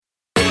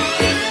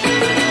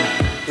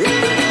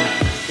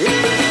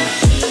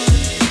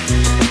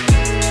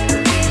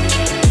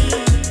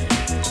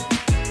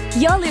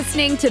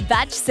listening to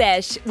Batch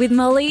Sesh with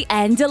Molly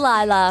and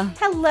Delilah.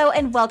 Hello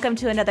and welcome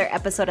to another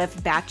episode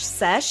of Batch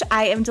Sesh.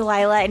 I am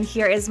Delilah and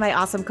here is my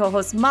awesome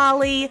co-host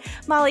Molly.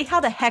 Molly, how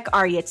the heck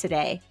are you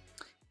today?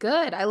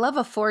 Good. I love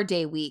a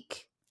 4-day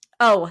week.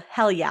 Oh,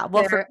 hell yeah.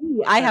 Well, for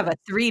me, I have a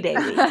 3-day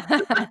week.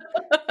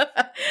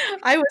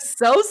 I was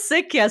so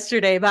sick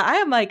yesterday, but I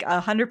am like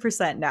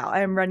 100% now. I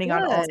am running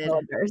on all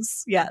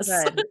cylinders. Yes.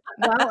 Good.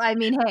 Well, I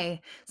mean,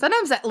 hey,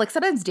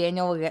 sometimes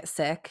Daniel will get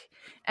sick.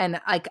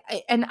 And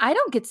I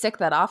don't get sick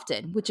that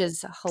often, which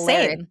is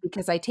hilarious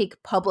because I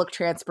take public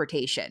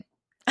transportation,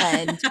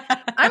 and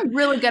I'm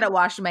really good at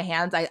washing my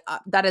hands.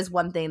 That is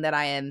one thing that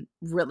I am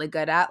really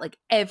good at. Like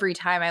every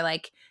time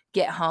I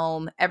get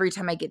home, every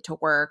time I get to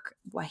work,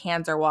 my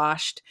hands are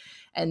washed,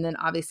 and then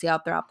obviously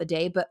out throughout the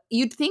day. But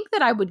you'd think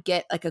that I would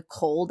get like a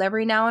cold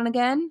every now and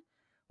again.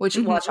 Which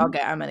watch I'll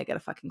get. I'm gonna get a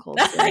fucking cold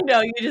soon. I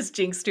know, you just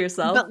jinxed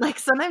yourself. But like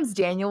sometimes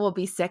Daniel will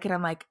be sick, and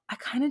I'm like, I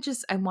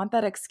want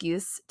that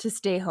excuse to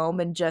stay home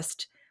and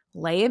just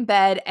lay in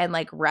bed and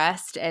like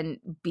rest and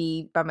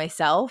be by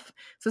myself.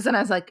 So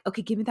sometimes like,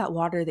 okay, give me that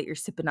water that you're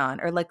sipping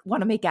on, or like want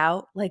to make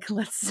out, like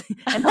let's.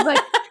 And I'm like,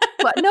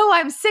 but no,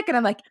 I'm sick, and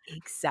I'm like,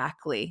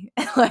 exactly.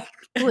 Like,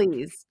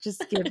 please,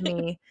 just give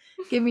me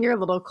your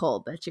little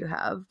cold that you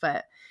have.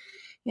 But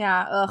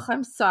yeah,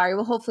 I'm sorry.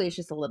 Well, hopefully it's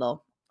just a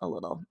little.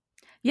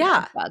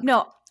 Yeah.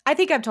 No, I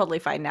think I'm totally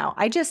fine now.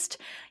 I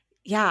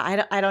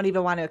don't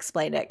even want to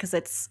explain it because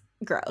it's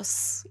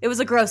gross. It was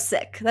a gross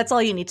sick. That's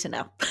all you need to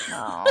know.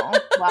 Oh,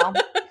 well,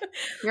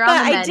 you're on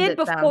the mend, I did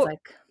before. Sounds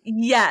like.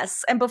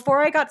 Yes. And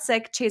before I got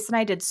sick, Chase and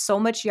I did so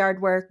much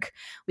yard work.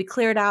 We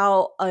cleared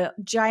out a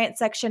giant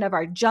section of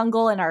our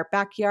jungle in our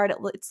backyard.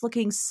 It's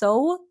looking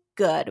so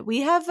good.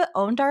 We have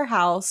owned our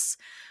house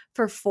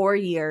for 4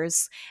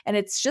 years, and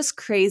it's just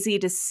crazy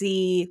to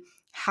see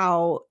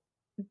how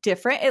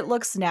different it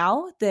looks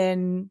now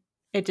than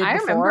it did before. I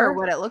remember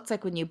what it looked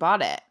like when you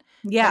bought it.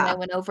 Yeah. And I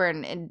went over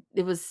and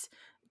it was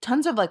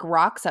tons of like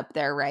rocks up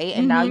there, right?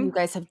 And now you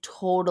guys have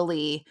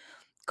totally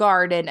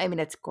garden. I mean,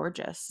 it's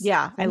gorgeous.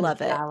 Yeah, I love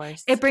it.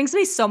 It brings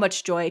me so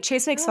much joy.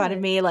 Chase makes fun of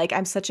me like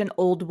I'm such an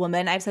old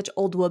woman. I have such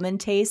old woman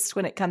taste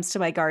when it comes to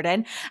my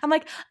garden. I'm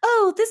like,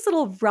 oh, this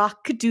little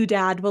rock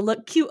doodad will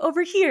look cute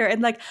over here.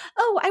 And like,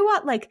 oh, I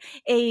want like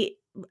a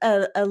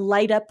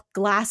light up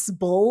glass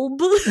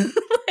bulb.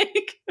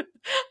 Like,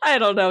 I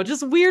don't know,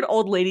 just weird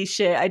old lady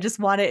shit. I just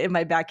want it in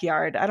my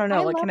backyard. I don't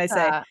know. What can I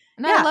say?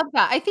 And I love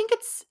that. I think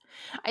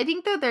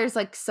that there's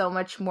like so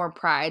much more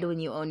pride when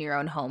you own your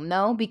own home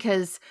though,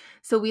 because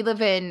so we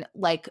live in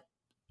like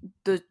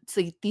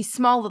these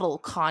small little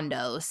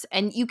condos,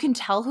 and you can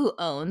tell who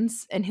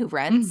owns and who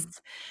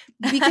rents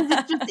because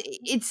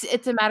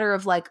it's a matter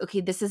of like, okay,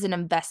 this is an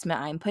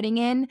investment I'm putting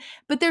in,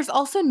 but there's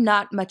also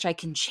not much I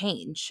can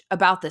change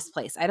about this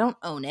place. I don't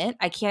own it.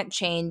 I can't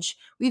change.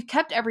 We've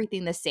kept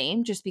everything the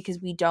same just because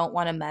we don't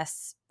want to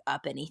mess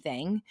up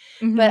anything.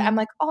 But I'm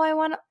like, oh, I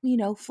want,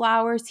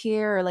 flowers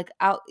here, or like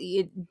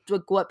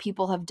like what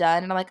people have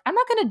done. And I'm like, I'm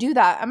not going to do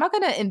that. I'm not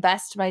going to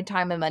invest my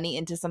time and money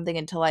into something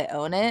until I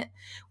own it,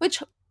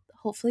 which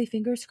hopefully,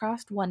 fingers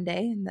crossed, one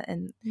day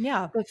and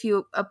a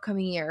few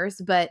upcoming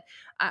years. But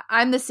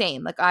I'm the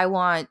same. Like I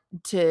want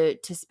to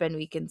spend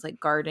weekends like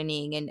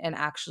gardening and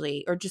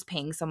actually, or just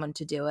paying someone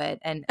to do it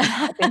and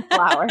having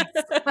flowers.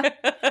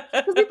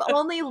 Because we've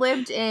only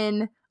lived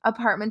in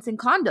apartments and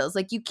condos.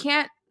 Like you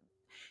can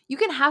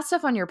have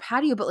stuff on your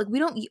patio, but like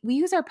we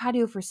use our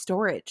patio for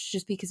storage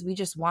just because we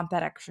just want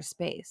that extra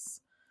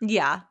space.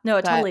 Yeah. No,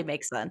 it totally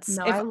makes sense.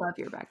 No, I love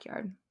your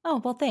backyard.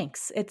 Oh, well,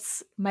 thanks.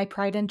 It's my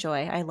pride and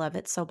joy. I love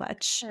it so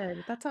much.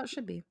 Good. That's how it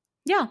should be.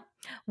 Yeah.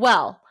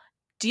 Well,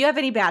 do you have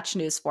any batch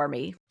news for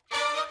me?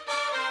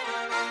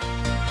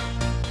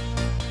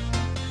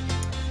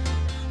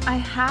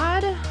 I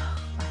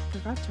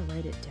forgot to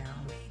write it down.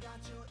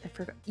 I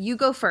forgot. You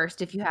go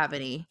first if you have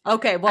any.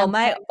 Okay. Well,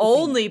 my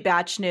only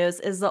batch news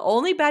is the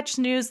only batch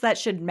news that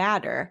should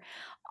matter.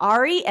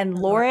 Ari and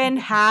Lauren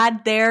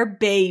had their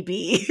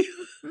baby.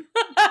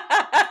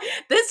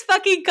 This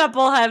fucking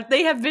couple have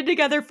been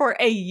together for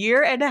 1.5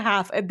 years,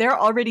 and they're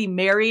already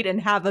married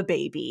and have a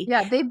baby.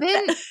 Yeah, they've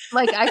been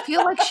like, I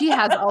feel like she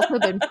has also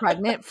been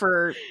pregnant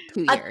for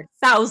 2 years.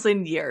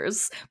 1,000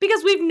 years.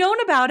 Because we've known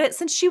about it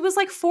since she was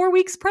like 4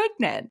 weeks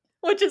pregnant.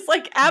 Which is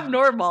like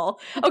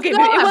abnormal. Okay,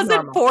 but it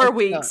wasn't 4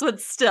 weeks,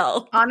 but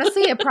still.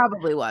 Honestly, it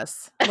probably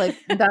was. Like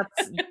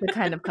that's the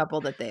kind of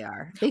couple that they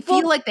are. They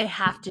feel like they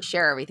have to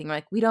share everything.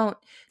 Like we don't.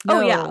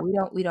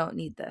 We don't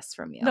need this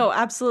from you. No,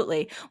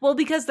 absolutely. Well,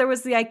 because there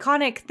was the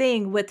iconic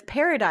thing with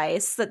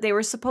Paradise that they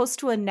were supposed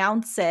to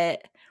announce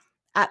it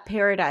at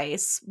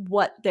Paradise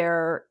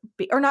or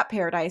not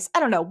Paradise. I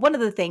don't know. One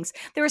of the things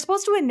they were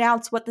supposed to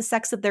announce what the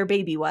sex of their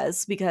baby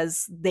was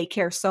because they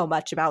care so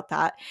much about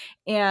that.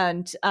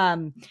 And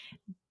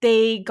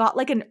they got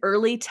like an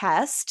early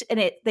test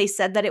and they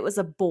said that it was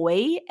a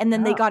boy, and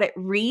then they got it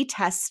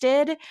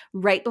retested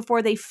right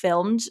before they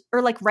filmed,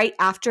 or like right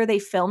after they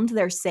filmed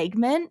their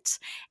segment,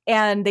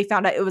 and they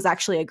found out it was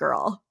actually a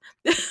girl.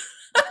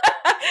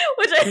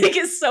 Which I think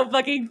is so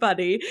fucking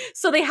funny.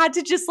 So they had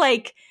to just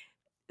like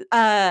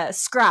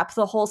scrap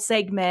the whole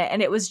segment,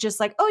 and it was just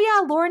like, oh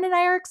yeah, Lauren and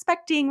I are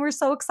expecting, we're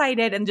so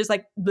excited, and just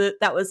like bleh,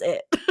 that was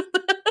it.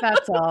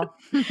 That's all.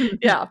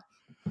 Yeah.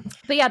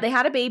 But yeah, they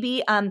had a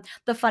baby.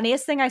 The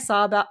funniest thing I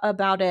saw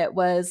about it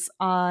was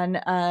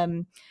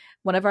on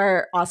one of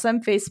our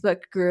awesome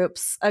Facebook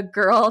groups. A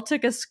girl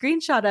took a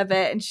screenshot of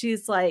it, and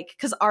she's like,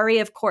 because Ari,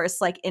 of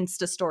course, like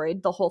Insta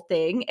storied the whole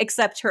thing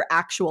except her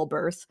actual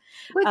birth,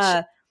 Which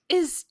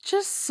is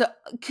just so.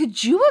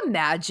 Could you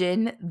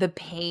imagine the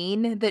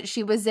pain that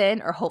she was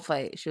in? Or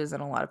hopefully she was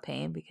in a lot of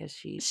pain because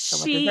she so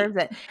much deserves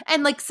it.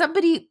 And like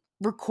somebody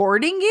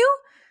recording you.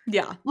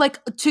 Yeah.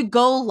 Like to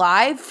go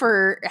live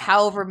for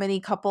however many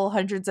couple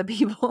hundreds of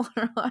people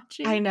are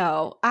watching. I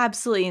know.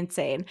 Absolutely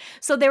insane.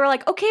 So they were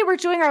like, okay, we're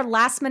doing our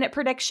last minute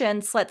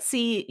predictions. Let's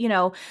see,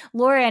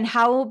 Lauren,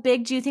 how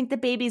big do you think the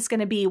baby's going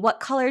to be? What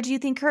color do you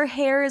think her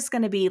hair is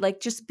going to be? Like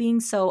just being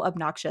so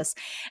obnoxious.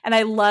 And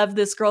I love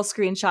this girl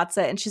screenshots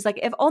it. And she's like,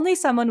 if only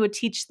someone would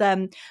teach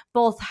them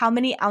both how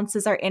many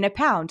ounces are in a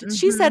pound. Mm-hmm.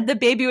 She said the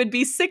baby would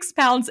be 6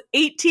 pounds,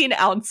 18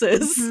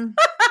 ounces. Mm-hmm.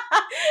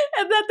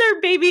 And that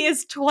their baby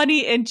is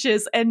 20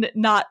 inches and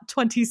not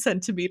 20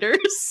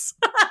 centimeters.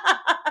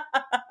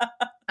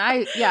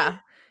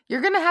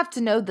 You're going to have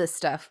to know this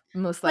stuff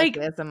most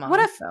likely as a mom. What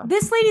if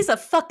this lady's a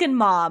fucking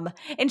mom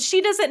and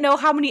she doesn't know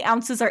how many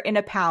ounces are in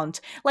a pound?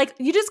 Like,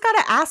 you just got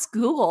to ask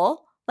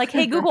Google. Like,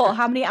 hey, Google,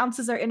 how many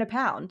ounces are in a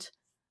pound?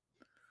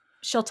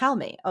 She'll tell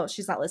me. Oh,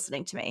 she's not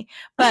listening to me.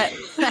 But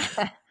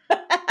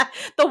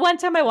the one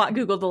time I want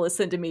Google to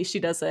listen to me, she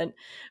doesn't.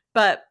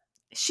 But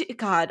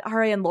God,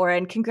 Ari and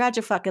Lauren,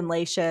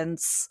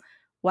 congratulations.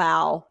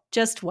 Wow.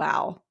 Just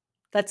wow.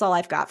 That's all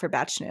I've got for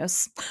Batch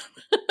News.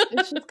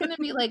 It's just going to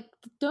be like,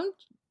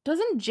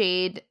 doesn't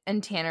Jade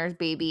and Tanner's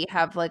baby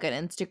have like an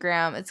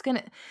Instagram?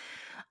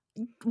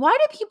 Why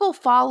do people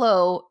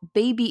follow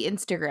baby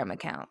Instagram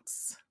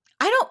accounts?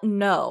 I don't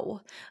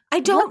know.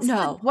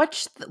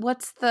 What's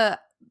the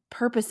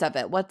purpose of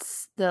it?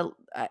 What's the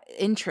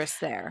interest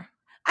there?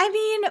 I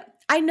mean,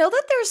 I know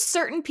that there's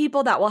certain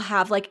people that will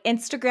have like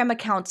Instagram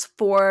accounts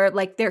for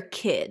like their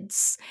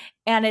kids,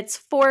 and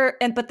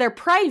but they're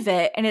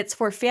private, and it's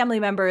for family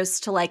members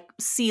to like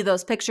see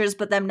those pictures,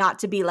 but them not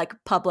to be like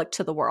public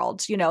to the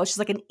world. It's just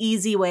like an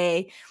easy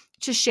way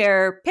to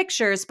share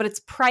pictures, but it's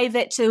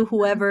private to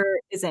whoever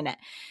is in it.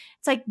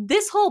 It's like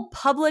this whole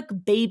public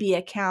baby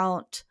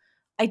account,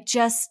 I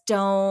just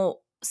don't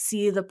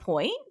see the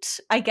point.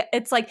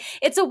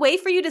 It's a way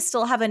for you to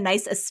still have a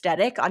nice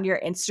aesthetic on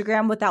your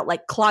Instagram without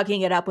like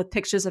clogging it up with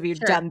pictures of your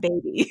dumb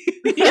baby.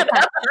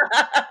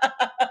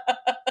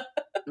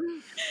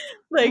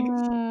 Like,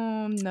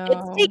 oh, no.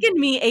 It's taken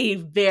me a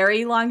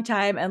very long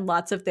time and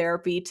lots of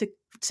therapy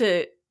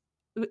to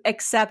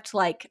accept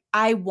like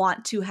I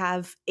want to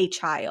have a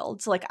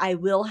child. Like I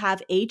will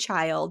have a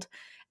child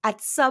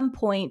at some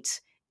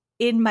point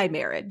in my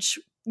marriage.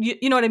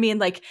 You know what I mean?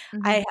 Like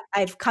mm-hmm.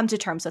 I've come to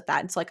terms with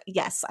that. It's like,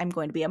 yes, I'm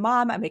going to be a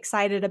mom. I'm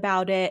excited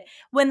about it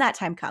when that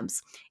time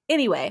comes.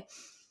 Anyway,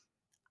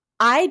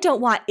 I don't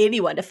want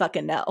anyone to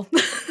fucking know.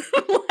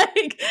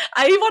 Like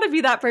I want to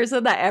be that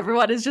person that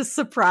everyone is just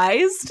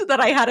surprised that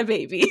I had a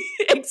baby,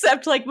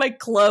 except like my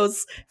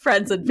close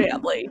friends and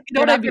family.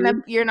 You're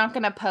not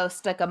gonna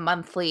post like a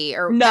monthly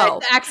or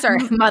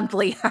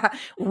monthly,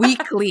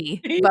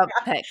 weekly bump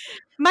pic.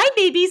 My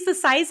baby's the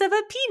size of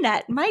a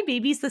peanut. My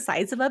baby's the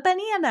size of a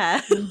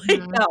banana.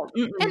 Mm-hmm. No.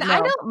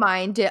 I don't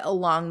mind it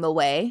along the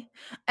way.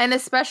 And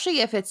especially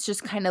if it's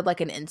just kind of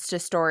like an Insta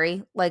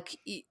story. Like,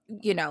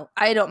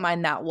 I don't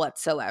mind that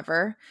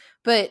whatsoever.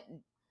 But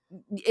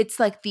it's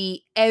like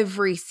the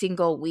every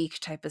single week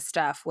type of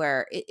stuff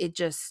where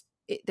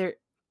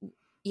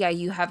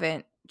you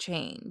haven't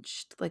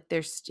changed. Like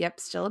there's,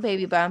 still a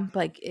baby bump.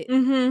 Like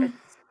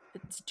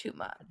it's too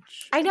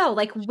much. I know.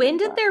 Like when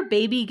did their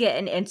baby get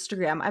an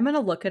Instagram? I'm going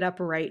to look it up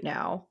right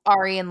now.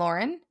 Ari and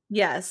Lauren?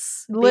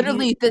 Yes.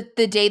 Literally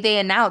the day they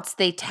announced,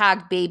 they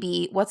tagged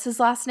baby, what's his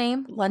last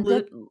name?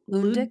 Lundick?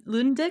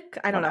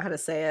 I don't know how to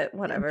say it.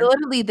 Whatever.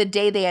 Literally the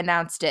day they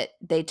announced it,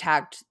 they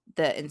tagged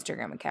the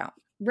Instagram account.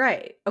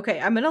 Right. Okay.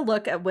 I'm going to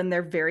look at when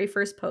their very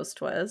first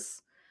post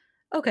was.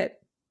 Okay.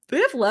 They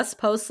have less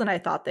posts than I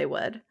thought they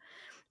would.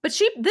 But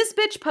this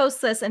bitch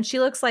posts this and she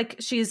looks like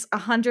she's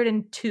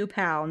 102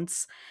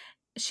 pounds.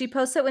 She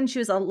posted it when she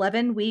was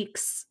 11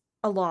 weeks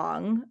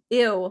along.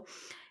 Ew.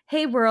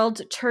 Hey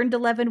world, turned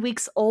 11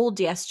 weeks old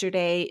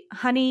yesterday.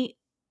 Honey,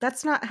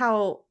 that's not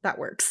how that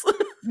works.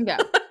 Yeah.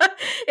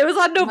 It was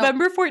on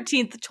November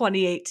 14th,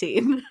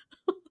 2018.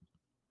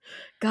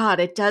 God,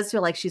 it does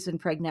feel like she's been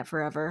pregnant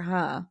forever,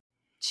 huh?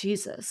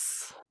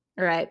 Jesus.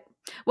 All right.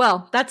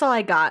 Well, that's all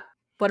I got.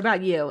 What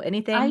about you?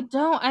 Anything? I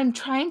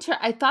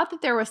thought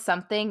that there was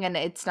something and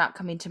it's not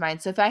coming to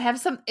mind. So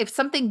if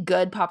something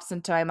good pops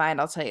into my mind,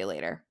 I'll tell you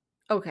later.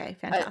 Okay,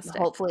 fantastic.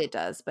 Hopefully it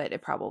does, but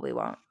it probably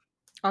won't.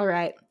 All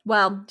right.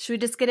 Well, should we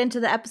just get into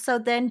the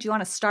episode then? Do you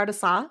want to start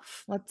us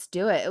off? Let's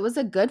do it. It was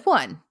a good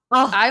one.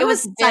 Oh,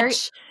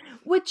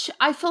 which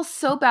I feel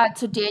so bad.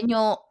 So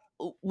Daniel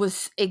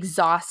was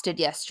exhausted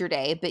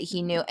yesterday, but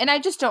he knew, and I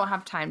just don't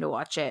have time to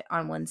watch it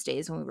on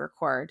Wednesdays when we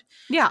record.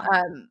 Yeah.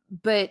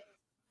 But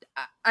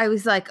I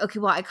was like, okay,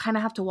 well, I kind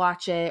of have to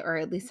watch it, or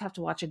at least have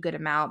to watch a good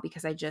amount,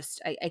 because I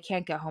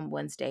can't get home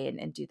Wednesday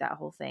and do that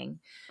whole thing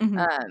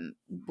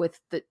with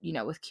the,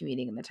 with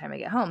commuting and the time I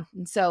get home.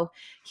 And so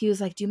he was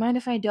like, do you mind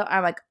if I don't?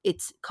 I'm like,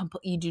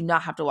 you do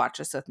not have to watch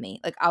this with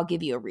me. Like, I'll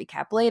give you a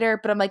recap later.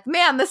 But I'm like,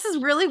 man, this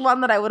is really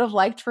one that I would have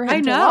liked for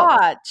him to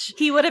watch.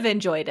 He would have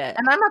enjoyed it.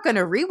 And I'm not going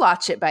to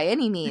rewatch it by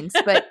any means,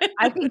 but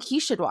I think he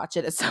should watch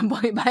it at some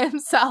point by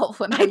himself.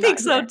 When I think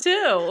so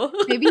too.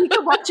 Maybe he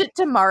could watch it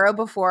tomorrow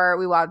before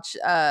we watch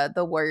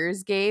the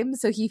Warriors game,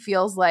 so he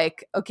feels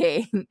like,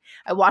 okay,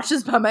 I watched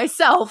this by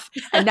myself,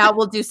 and now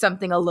we'll do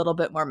something a little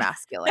bit more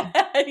masculine.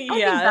 I think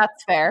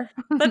that's fair.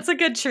 That's a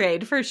good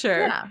trade for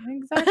sure. Yeah,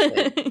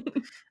 exactly.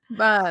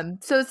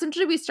 So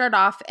essentially we start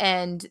off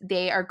and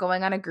they are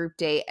going on a group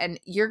date, and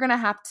you're gonna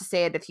have to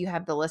say it if you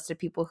have the list of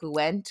people who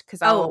went,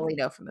 because I'll only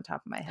know from the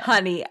top of my head.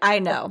 Honey, I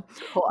know.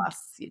 Of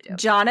course you do.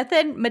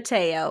 Jonathan,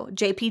 Mateo,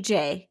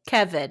 JPJ,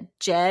 Kevin,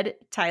 Jed,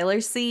 Tyler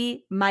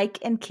C, Mike,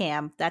 and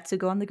Cam. That's who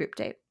go on the group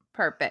date.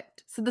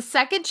 Perfect. So the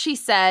second she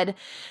said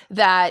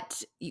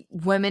that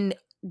women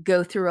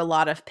go through a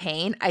lot of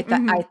pain, I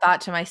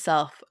thought to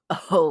myself,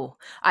 oh,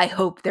 I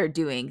hope they're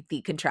doing the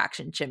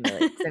contraction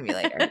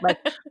simulator. Like,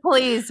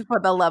 please,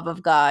 for the love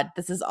of God,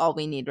 this is all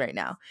we need right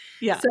now.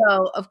 Yeah.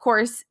 So, of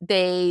course,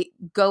 they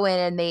go in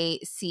and they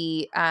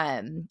see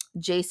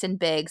Jason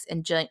Biggs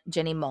and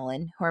Jenny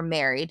Mullen, who are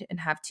married and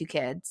have 2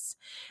 kids.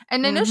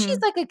 And I know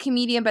she's like a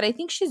comedian, but I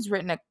think she's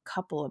written a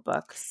couple of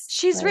books.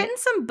 She's written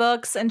some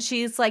books, and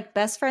she's like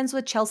best friends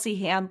with Chelsea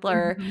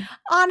Handler.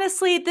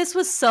 Honestly, this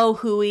was so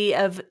hooey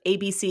of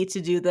ABC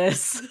to do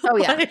this. Oh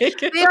yeah.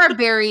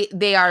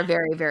 They are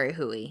very, very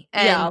hooey.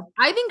 And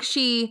I think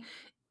she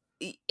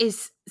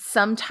is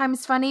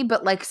sometimes funny,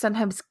 but like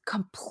sometimes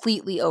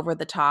completely over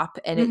the top,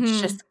 and it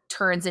just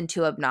turns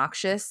into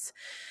obnoxious.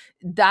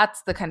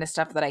 That's the kind of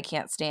stuff that I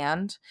can't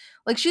stand.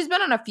 Like, she's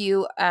been on a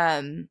few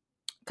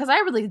because I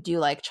really do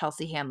like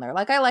Chelsea Handler.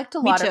 Like, I liked a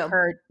lot of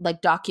her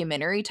like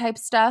documentary type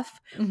stuff.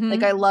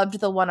 Like, I loved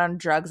the one on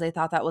drugs. I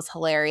thought that was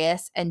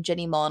hilarious. And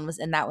Jenny Mullen was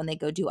in that when they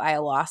go do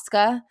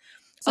ayahuasca.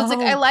 So it's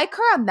like, I like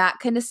her on that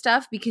kind of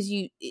stuff, because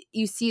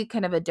you see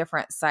kind of a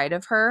different side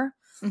of her.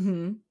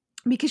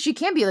 Because she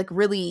can be like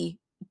really,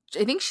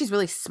 I think she's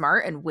really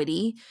smart and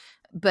witty,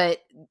 but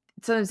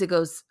sometimes it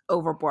goes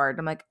overboard.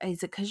 I'm like,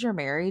 is it because you're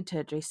married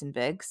to Jason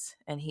Biggs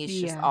and he's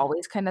just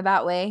always kind of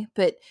that way?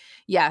 But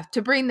yeah,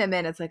 to bring them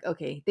in, it's like,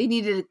 okay, they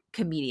needed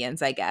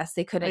comedians, I guess.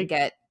 They couldn't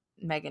get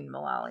Megan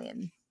Mullally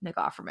and Nick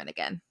Offerman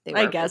again.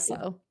 I guess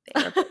so.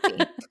 They were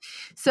busy.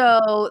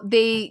 So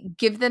they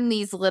give them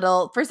these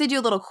first they do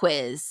a little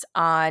quiz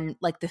on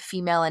like the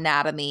female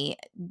anatomy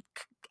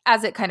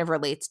as it kind of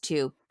relates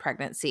to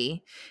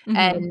pregnancy.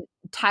 And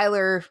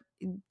Tyler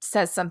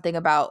says something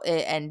about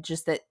it, and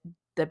just that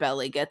the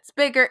belly gets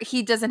bigger.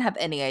 He doesn't have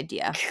any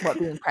idea what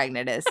being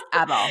pregnant is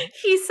at all.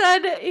 He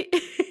said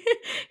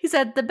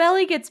the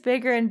belly gets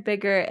bigger and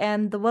bigger,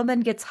 and the woman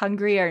gets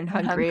hungrier and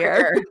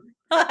hungrier.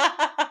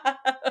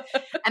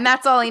 And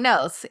that's all he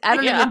knows. I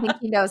don't even think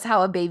he knows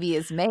how a baby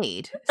is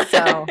made.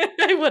 So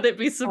I wouldn't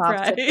be surprised.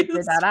 I'll have to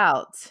figure that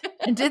out.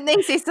 And didn't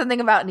they say something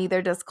about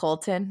neither does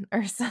Colton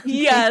or something?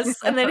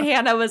 Yes. And then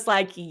Hannah was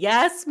like,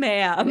 yes,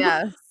 ma'am.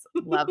 Yes.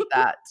 Love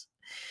that.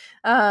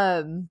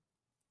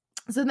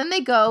 So then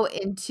they go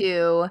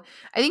into,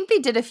 I think they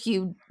did a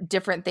few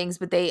different things,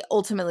 but they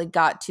ultimately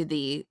got to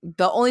the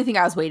only thing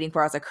I was waiting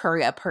for. I was like,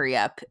 hurry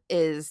up,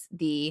 is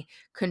the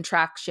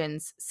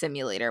contractions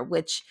simulator,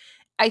 which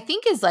I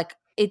think is like,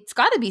 it's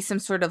got to be some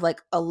sort of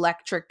like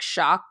electric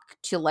shock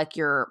to like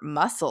your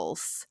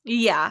muscles.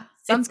 Yeah,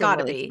 it's got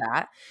to be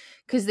that,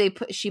 because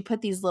she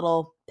put these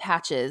little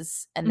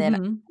patches, and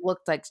then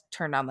looked like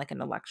turned on like an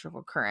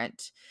electrical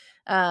current.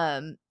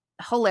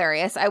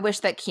 Hilarious. I wish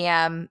that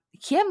Cam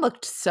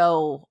looked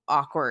so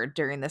awkward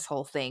during this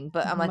whole thing,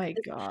 but I'm like,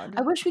 God,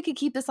 I wish we could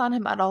keep this on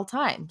him at all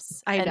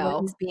times. I know.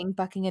 When he's being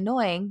fucking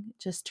annoying,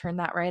 just turn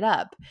that right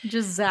up.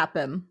 Just zap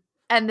him.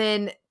 And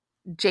then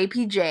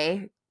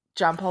JPJ,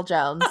 John Paul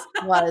Jones,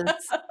 was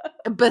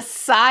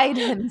beside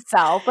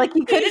himself. Like,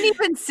 he couldn't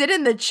even sit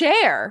in the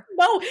chair.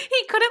 No,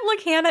 he couldn't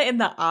look Hannah in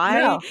the eye.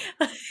 No.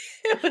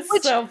 It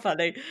was so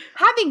funny.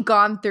 Having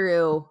gone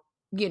through,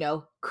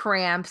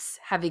 cramps,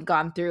 having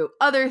gone through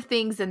other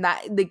things, and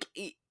that, like,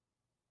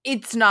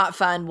 it's not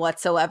fun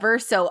whatsoever.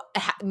 So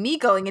me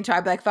going into it,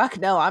 I'd be like, fuck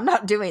no, I'm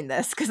not doing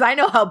this, because I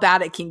know how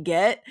bad it can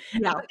get.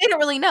 Yeah. They don't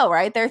really know,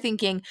 right? They're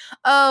thinking,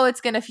 oh, it's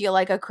going to feel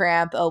like a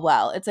cramp. Oh,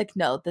 well. It's like,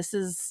 no, this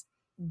is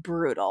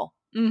brutal.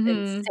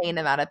 Insane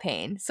amount of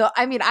pain. So,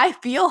 I mean, I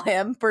feel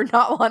him for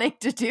not wanting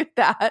to do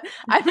that.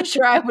 I'm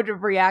sure I would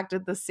have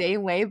reacted the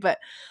same way, but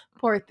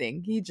poor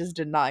thing. He just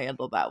did not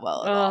handle that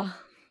well at all.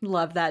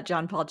 Love that,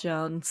 John Paul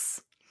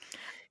Jones.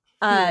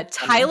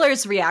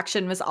 Tyler's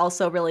reaction was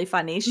also really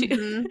funny.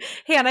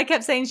 Hannah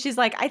kept saying, she's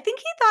like, I think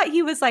he thought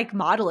he was like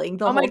modeling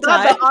the whole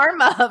time. The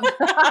arm up.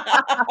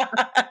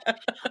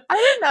 I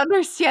didn't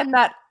understand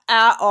that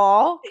at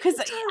all.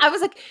 Because I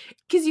was like,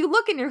 because you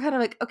look and you're kind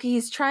of like, okay,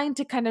 he's trying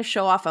to kind of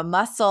show off a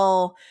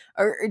muscle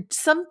or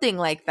something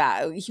like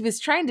that. He was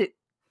trying to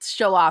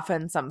show off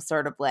in some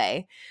sort of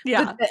way.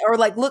 Yeah. Or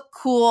like look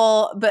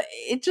cool. But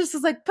it just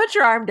is like, put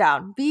your arm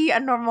down. Be a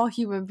normal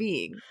human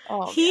being.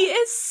 Oh,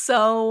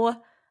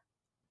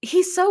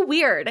 He's so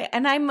weird,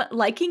 and I'm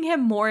liking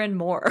him more and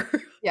more.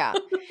 yeah.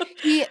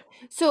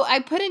 So I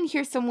put in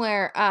here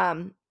somewhere,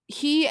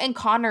 he and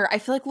Connor, I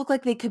feel like look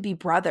like they could be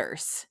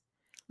brothers.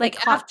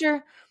 Like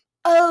after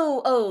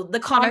the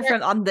Connor Connor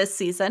from on this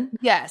season.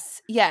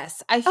 Yes.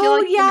 I feel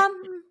like yeah.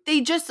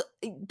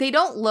 they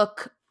don't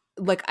look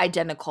like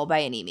identical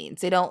by any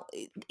means. They don't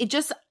it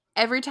just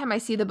every time I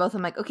see them both,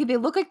 I'm like, okay, they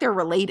look like they're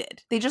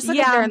related. They just look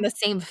like they're in the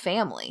same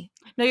family.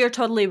 No, you're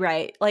totally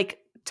right. Like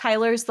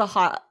Tyler's the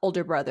hot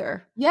older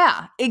brother.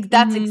 Yeah,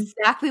 that's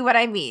exactly what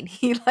I mean.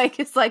 He like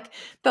is like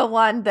the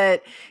one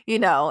that,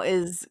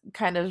 is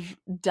kind of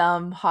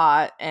dumb,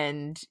 hot,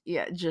 and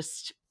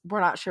just we're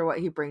not sure what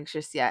he brings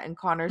just yet. And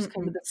Connor's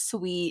kind of the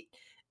sweet,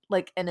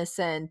 like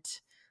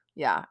innocent.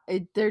 Yeah,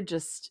 they're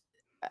just.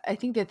 I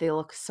think that they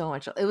look so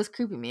much. It was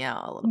creeping me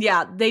out a little.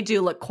 Yeah, they do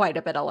look quite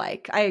a bit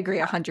alike. I agree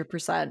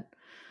 100%.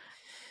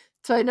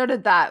 So I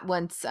noted that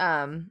once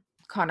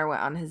Connor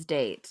went on his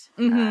date.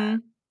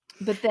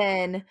 But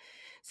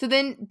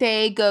then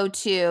they go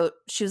to,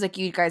 she was like,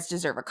 you guys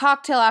deserve a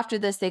cocktail after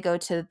this. They go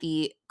to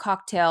the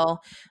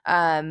cocktail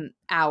hour,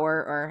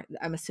 or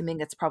I'm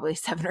assuming it's probably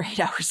 7 or 8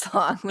 hours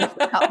long with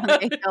how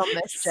they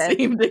filmed this shit.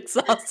 Seemed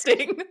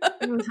exhausting.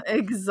 It was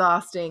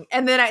exhausting.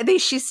 And then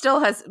she still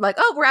has like,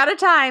 oh, we're out of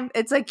time.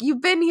 It's like,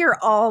 you've been here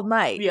all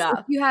night. Yeah.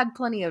 So you had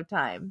plenty of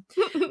time.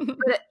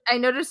 But I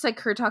noticed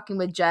like her talking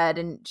with Jed,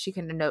 and she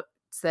kind of notes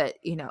that,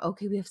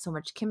 okay, we have so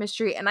much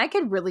chemistry, and I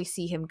could really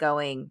see him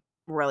going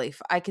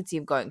I could see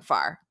him going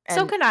far. And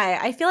so can I.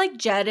 I feel like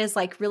Jed is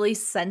like really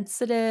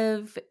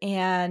sensitive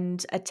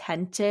and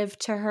attentive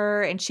to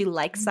her, and she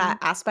likes that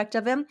aspect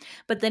of him.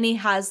 But then he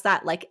has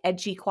that like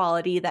edgy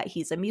quality that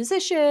he's a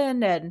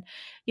musician and,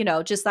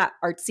 just that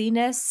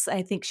artsiness.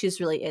 I think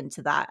she's really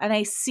into that. And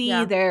I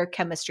see their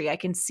chemistry. I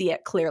can see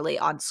it clearly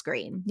on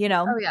screen,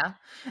 Oh, yeah.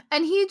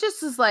 And he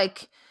just is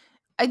like,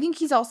 I think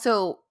he's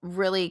also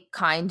really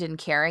kind and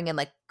caring and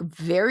like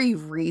very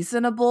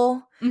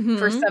reasonable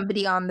for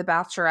somebody on The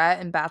Bachelorette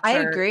and Bachelor. I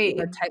agree.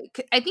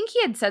 I think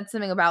he had said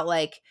something about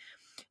like,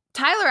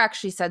 Tyler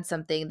actually said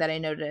something that I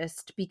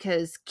noticed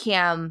because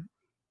Cam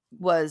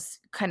was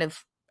kind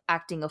of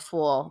acting a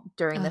fool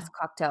during this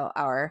cocktail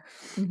hour.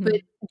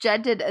 But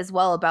Jed did as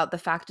well about the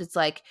fact it's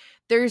like,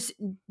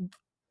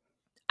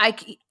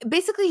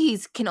 basically he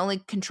can only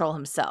control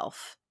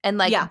himself. And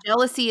like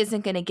jealousy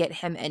isn't going to get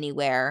him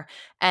anywhere.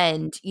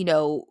 And,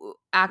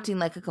 acting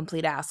like a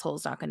complete asshole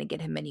is not going to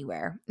get him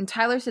anywhere. And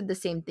Tyler said the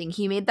same thing.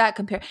 He made that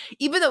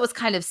even though it was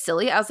kind of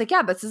silly. I was like,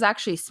 yeah, this is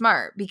actually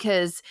smart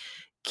because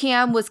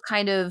Cam was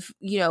kind of,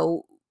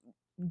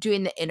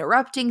 doing the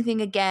interrupting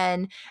thing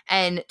again.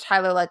 And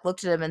Tyler like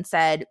looked at him and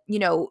said,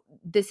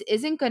 this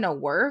isn't going to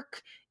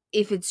work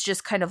if it's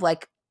just kind of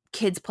like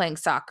kids playing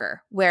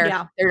soccer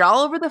where they're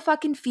all over the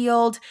fucking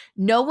field.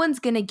 No one's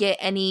going to get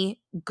any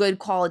good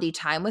quality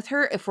time with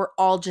her if we're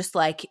all just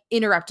like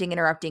interrupting,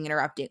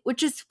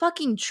 which is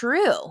fucking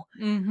true.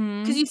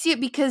 Because you see it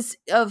because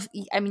of,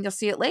 you'll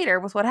see it later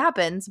with what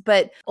happens,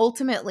 but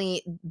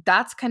ultimately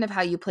that's kind of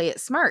how you play it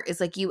smart is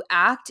like you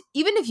act,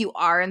 even if you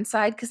are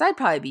inside, because I'd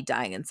probably be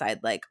dying inside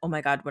like, oh my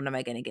God, when am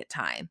I going to get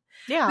time?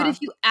 Yeah. But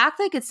if you act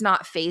like it's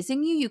not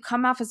phasing you, you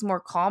come off as more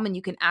calm and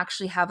you can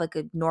actually have like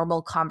a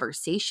normal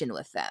conversation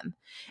with them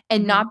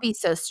and not be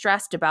so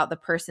stressed about the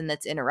person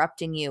that's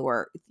interrupting you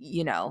or,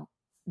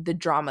 the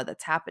drama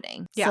that's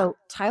happening. Yeah. So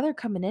Tyler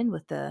coming in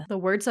with the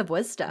words of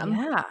wisdom.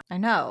 Yeah. I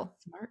know.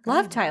 Smart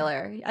Love guy.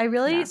 Tyler. I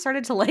really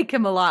started to like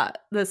him a lot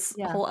this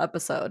whole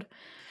episode.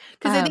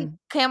 Because I think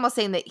Cam was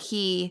saying that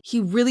he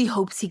really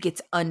hopes he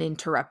gets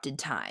uninterrupted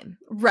time.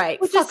 Right.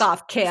 Which Fuck is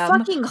off, Cam.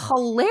 Fucking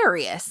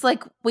hilarious.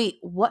 Like, wait,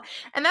 what?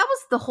 And that was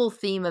the whole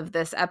theme of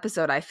this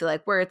episode, I feel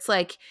like, where it's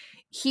like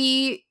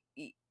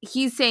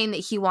he's saying that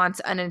he wants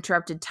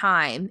uninterrupted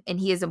time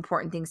and he has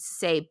important things to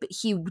say, but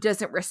he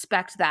doesn't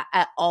respect that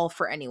at all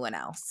for anyone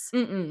else.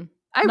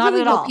 I Not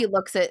really at hope all. he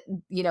looks at,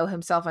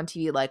 himself on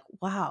TV like,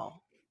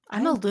 wow,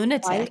 I'm a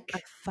lunatic. quite a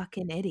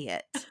fucking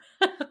idiot.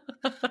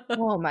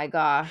 Oh my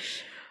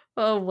gosh.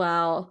 Oh,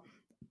 wow.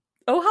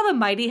 Oh, how the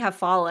mighty have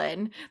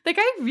fallen. Like,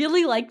 I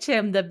really liked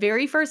him the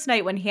very first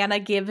night when Hannah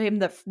gave him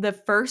the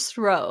first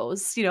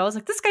rose. I was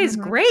like, this guy's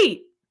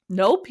great.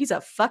 Nope, he's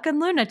a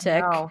fucking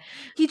lunatic. No.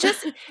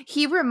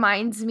 He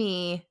reminds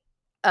me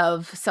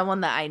of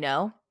someone that I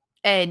know.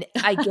 And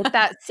I get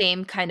that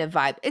same kind of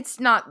vibe.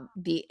 It's not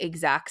the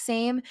exact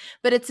same,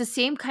 but it's the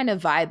same kind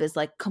of vibe as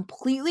like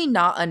completely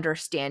not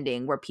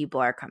understanding where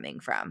people are coming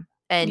from.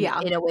 And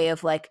in a way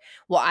of like,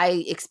 well,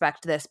 I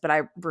expect this, but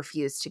I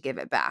refuse to give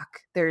it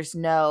back. There's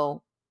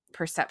no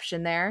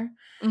perception there.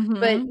 But,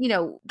 Mhm. you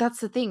know, that's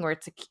the thing where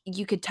it's like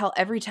you could tell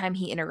every time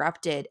he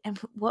interrupted. And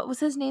what was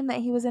his name that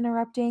he was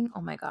interrupting?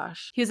 Oh my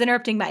gosh. He was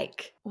interrupting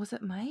Mike. Was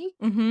it Mike?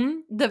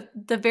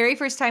 The very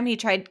first time he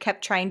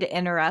kept trying to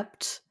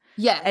interrupt,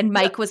 Yes. and Yep.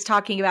 Mike was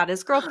talking about his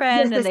Yes,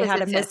 girlfriend, and yes, they yes, had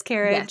a yes, yes.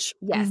 miscarriage.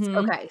 Yes.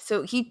 Mhm. Okay.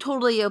 So he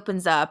totally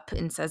opens up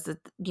and says that,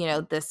 you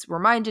know, this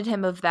reminded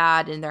him of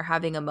that and they're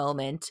having a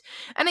moment.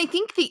 And I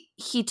think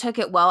he took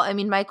it well. I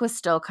mean, Mike was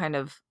still kind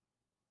of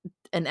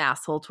an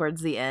asshole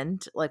towards the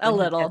end, like A when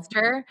he little. kissed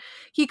her.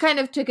 He kind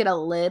of took it a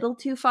little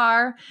too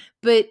far,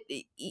 but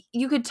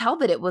you could tell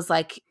that it was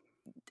like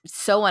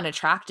so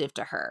unattractive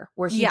to her,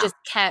 where he Yeah. just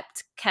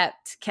kept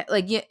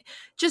like, you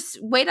just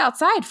wait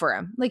outside for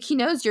him. Like, he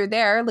knows you're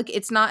there. Like,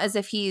 it's not as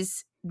if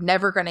he's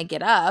never going to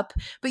get up,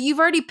 but you've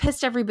already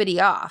pissed everybody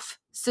off.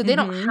 So they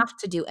don't Mhm. have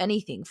to do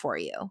anything for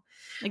you.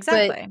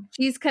 Exactly. But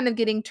she's kind of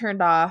getting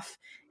turned off,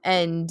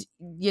 and,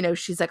 you know,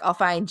 she's like, I'll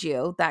find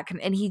you.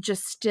 And he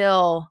just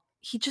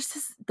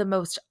is the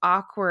most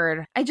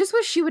awkward. I just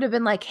wish she would have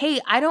been like,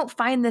 hey, I don't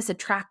find this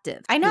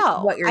attractive. I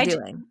know. What you're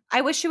doing. I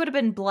wish she would have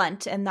been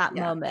blunt in that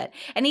Yeah. moment.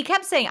 And he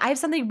kept saying, I have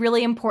something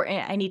really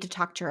important I need to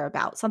talk to her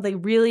about.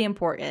 Something really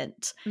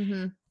important.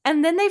 Mm-hmm.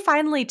 And then they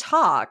finally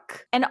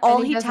talk. And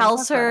all he he doesn't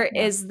tells talk about her it,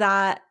 yeah. is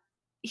that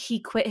he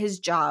quit his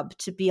job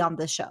to be on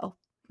the show.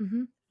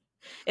 Mm-hmm.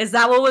 Is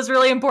that what was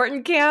really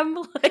important, Cam?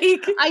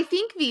 Like, I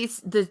think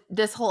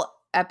this whole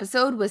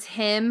episode was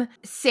him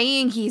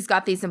saying he's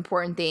got these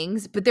important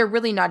things, but they're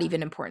really not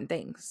even important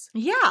things.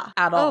 yeah.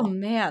 At Oh all.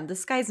 man,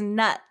 this guy's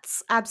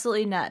nuts.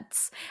 Absolutely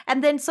nuts.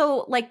 And then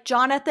so like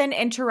Jonathan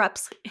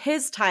interrupts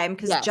his time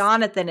because Yes.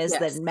 Jonathan is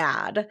Yes. then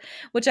mad,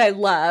 which I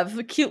love.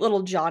 Cute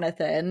little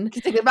Jonathan.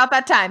 He's like, about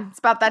that time. It's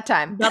about that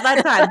time. About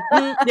that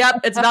time.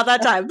 Yep, it's about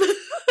that time.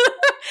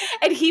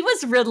 And he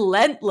was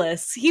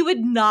relentless. He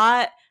would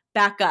not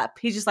back up.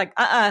 He's just like,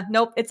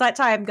 nope, it's that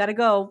time. Gotta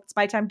go. It's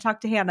my time to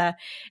talk to Hannah.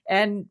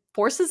 And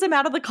forces him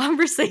out of the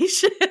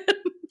conversation.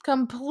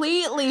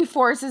 Completely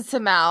forces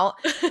him out.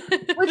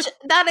 Which,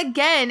 that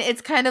again,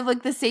 it's kind of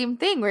like the same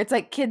thing where it's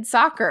like kid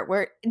soccer,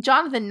 where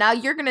Jonathan, now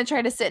you're going to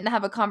try to sit and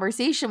have a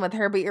conversation with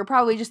her, but you're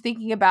probably just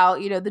thinking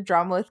about, you know, the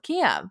drama with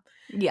Cam.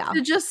 Yeah.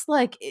 So just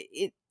like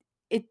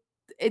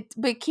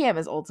but Cam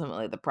is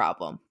ultimately the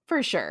problem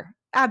for sure.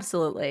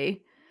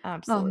 Absolutely.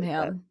 Absolutely. Oh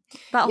man.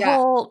 That yeah.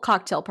 whole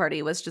cocktail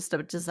party was just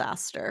a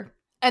disaster.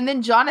 And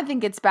then Jonathan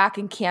gets back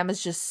and Cam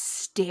is just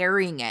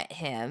staring at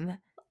him.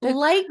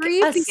 Like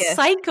a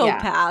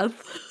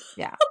psychopath.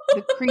 Yeah.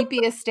 The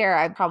creepiest stare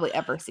I've probably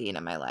ever seen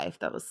in my life.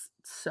 That was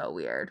so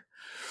weird.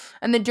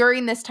 And then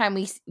during this time,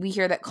 we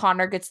hear that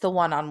Connor gets the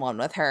one-on-one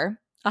with her.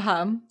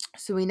 Uh-huh.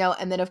 So we know.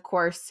 And then, of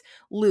course,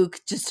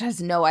 Luke just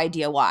has no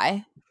idea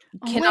why.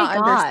 Oh Cannot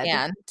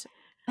understand.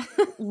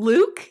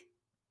 Luke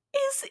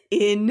is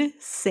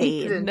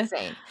insane. He's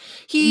insane.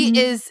 He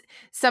is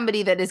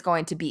somebody that is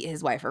going to beat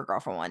his wife or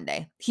girlfriend one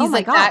day. He's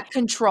like that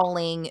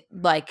controlling,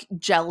 like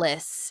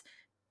jealous.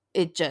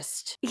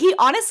 He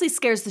honestly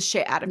scares the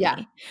shit out of me.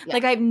 Yeah.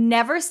 Like, I've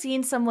never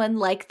seen someone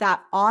like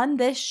that on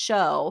this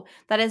show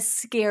that has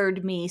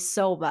scared me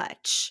so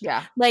much.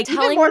 Yeah. Like,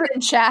 even more than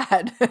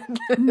Chad.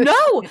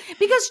 No,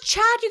 because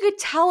Chad, you could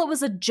tell it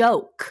was a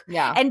joke.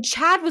 Yeah. And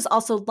Chad was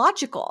also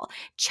logical.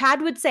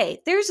 Chad would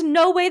say, there's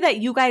no way that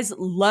you guys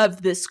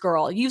love this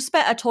girl. You've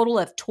spent a total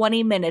of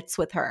 20 minutes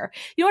with her.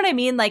 You know what I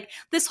mean? Like,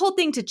 this whole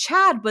thing to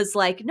Chad was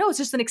like, no, it's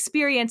just an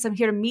experience. I'm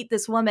here to meet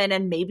this woman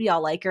and maybe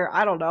I'll like her.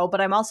 I don't know,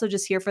 but I'm also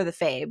just here for the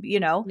fame, you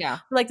know? Yeah.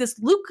 Like, this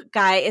Luke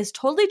guy is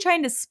totally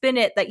trying to spin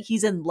it that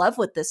he's in love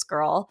with this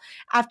girl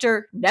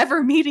after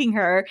never meeting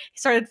her. He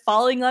started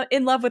falling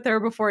in love with her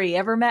before he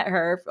ever met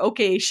her.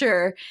 Okay,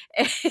 sure.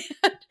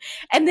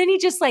 And then he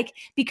just like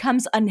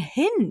becomes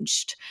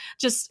unhinged,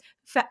 just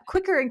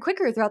quicker and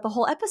quicker throughout the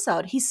whole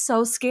episode. He's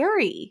so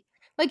scary.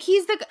 Like,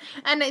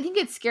 and I think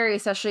it's scary,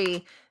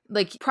 especially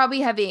like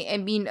probably having, I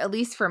mean, at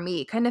least for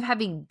me, kind of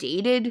having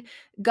dated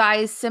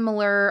guys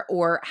similar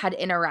or had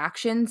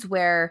interactions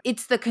where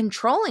it's the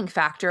controlling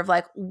factor of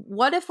like,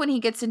 what if when he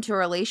gets into a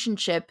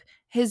relationship,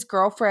 his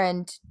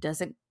girlfriend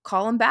doesn't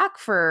call him back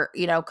for,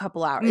 you know, a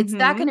couple hours. It's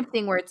that kind of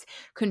thing where it's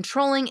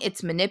controlling,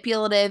 it's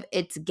manipulative,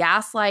 it's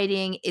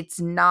gaslighting,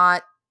 it's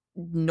not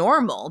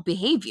normal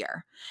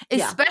behavior,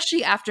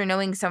 especially after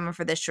knowing someone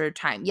for this short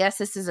time. Yes,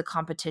 this is a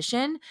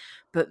competition,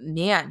 but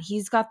man,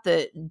 he's got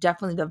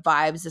definitely the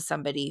vibes of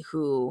somebody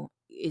who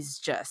is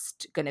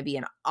just going to be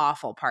an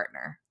awful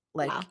partner.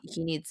 Like,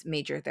 he needs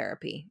major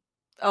therapy.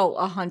 Oh,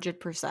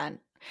 100%.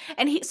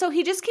 And he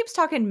just keeps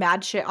talking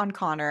mad shit on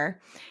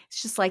Connor.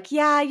 It's just like,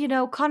 yeah, you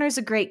know, Connor's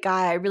a great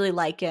guy. I really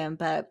like him,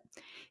 but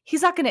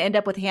he's not going to end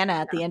up with Hannah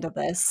at the end of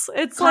this.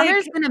 It's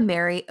Connor's like, going to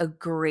marry a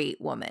great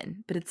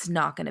woman, but it's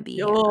not going to be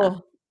Hannah.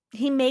 Oh,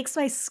 he makes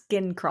my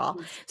skin crawl.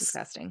 It's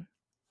disgusting.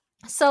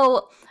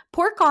 So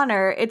poor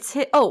Connor,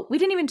 we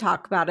didn't even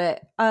talk about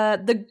it.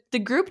 The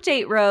group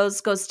date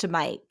rose goes to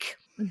Mike.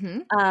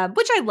 Which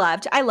I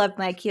loved. I love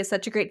Mike. He has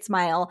such a great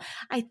smile.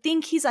 I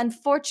think he's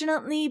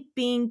unfortunately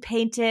being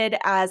painted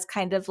as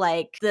kind of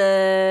like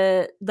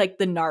the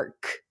narc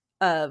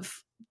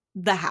of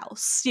the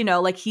house, you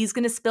know, like he's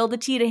going to spill the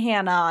tea to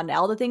Hannah on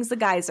all the things the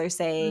guys are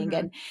saying.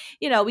 And,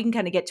 you know, we can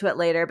kind of get to it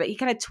later, but he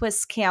kind of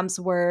twists Cam's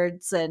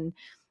words and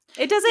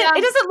it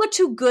doesn't look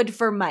too good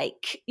for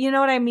Mike. You know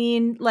what I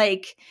mean?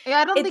 Like, yeah,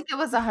 I don't think it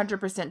was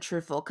 100%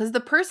 truthful because the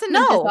person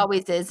No. that this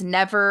always is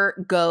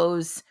never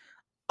goes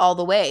all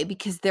the way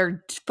because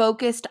they're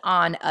focused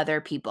on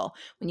other people.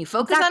 When you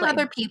focus Exactly. on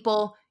other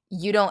people,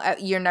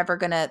 you're never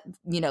gonna,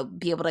 you know,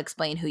 be able to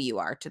explain who you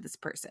are to this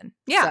person.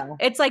 Yeah. So.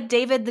 It's like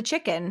David the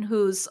chicken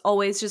who's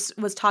always just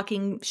was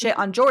talking shit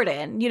on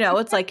Jordan. You know,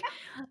 it's like,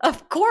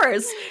 of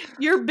course,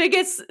 your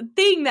biggest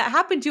thing that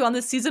happened to you on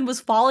this season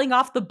was falling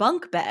off the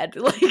bunk bed.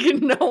 Like,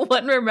 no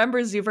one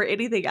remembers you for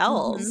anything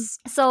else.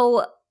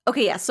 So,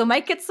 okay, yeah. So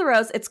Mike gets the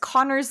rose. It's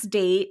Connor's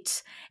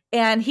date.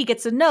 And he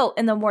gets a note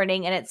in the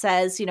morning and it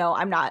says, you know,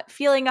 I'm not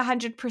feeling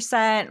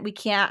 100%. We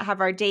can't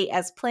have our date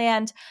as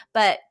planned,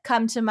 but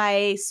come to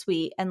my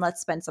suite and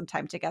let's spend some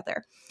time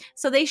together.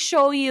 So they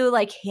show you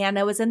like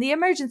Hannah was in the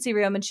emergency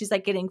room and she's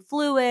like getting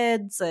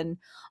fluids and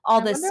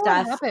all this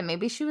stuff. What happened?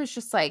 Maybe she was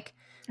just like,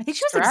 I think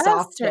she was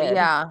exhausted.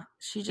 Yeah.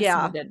 She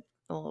just needed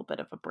a little bit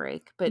of a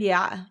break. But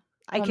yeah,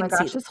 I can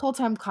see. This whole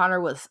time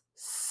Connor was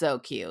so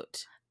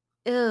cute.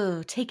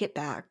 Ew, take it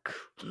back.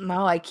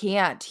 No, I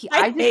can't.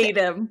 I hate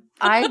him.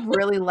 I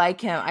really like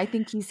him. I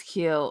think he's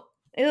cute.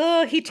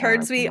 Ew, he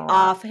turns me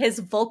off. His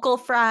vocal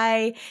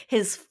fry,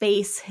 his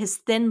face, his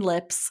thin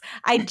lips.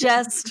 I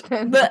just,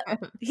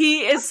 he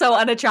is so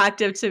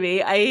unattractive to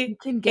me. I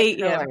can get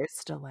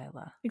fillers,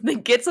 Delilah.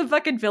 Get some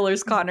fucking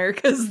fillers, Connor,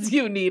 because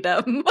you need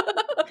them.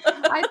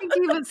 I think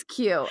he was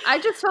cute. I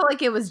just felt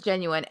like it was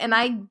genuine. And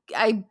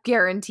I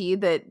guarantee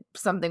that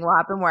something will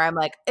happen where I'm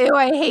like, ew,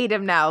 I hate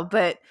him now.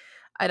 But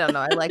I don't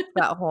know. I liked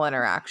that whole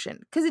interaction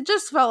because it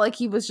just felt like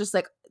he was just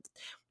like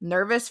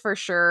nervous for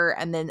sure.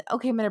 And then,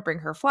 okay, I'm going to bring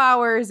her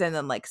flowers and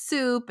then like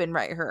soup and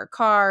write her a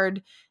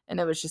card. And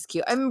it was just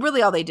cute. I mean,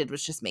 really all they did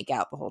was just make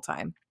out the whole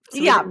time. So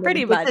yeah,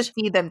 pretty much. To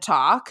see them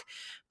talk.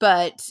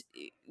 But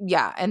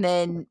yeah. And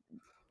then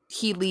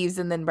he leaves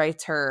and then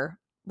writes her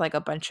like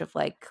a bunch of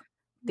like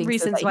things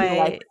reasons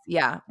why.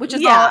 Which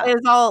is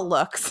all it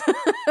looks.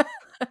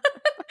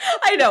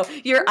 I know.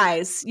 Your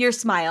eyes, your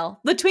smile,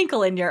 the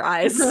twinkle in your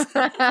eyes. Oh,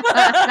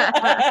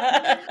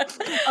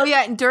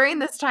 yeah. And during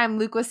this time,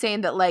 Luke was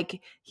saying that,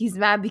 like, he's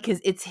mad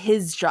because it's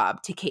his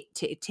job to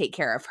take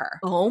care of her.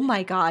 Oh,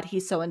 my God.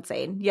 He's so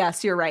insane.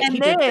 Yes, you're right. And he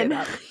then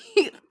did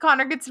say that.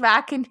 Connor gets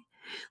back and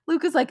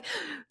Luke is like,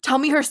 tell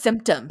me her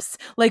symptoms.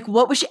 Like,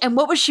 what was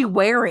she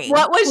wearing?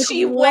 What was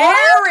she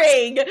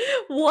wearing?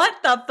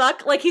 What the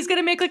fuck? Like, he's going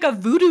to make like a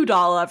voodoo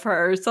doll of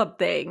her or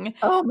something.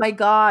 Oh my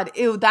God.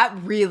 Ew, that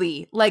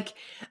really, like,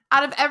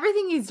 out of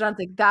everything he's done,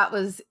 like, that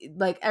was,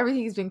 like,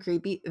 everything has been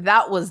creepy.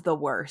 That was the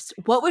worst.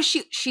 What was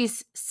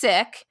she's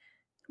sick.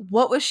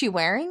 What was she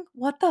wearing?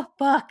 What the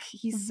fuck?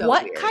 He's so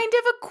What weird. kind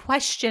of a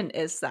question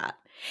is that?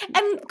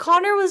 And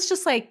Connor was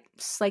just like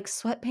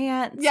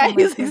sweatpants. Yeah, and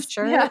like his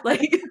shirt.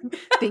 Like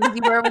things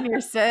you wear when you're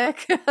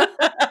sick.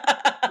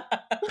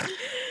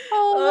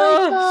 Oh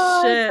my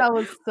God. Shit. That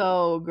was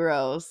so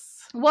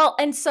gross. Well,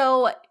 and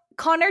so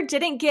Connor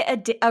didn't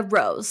get a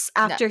rose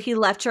after he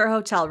left her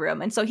hotel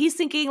room. And so he's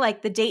thinking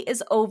like the date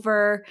is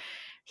over.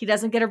 He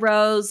doesn't get a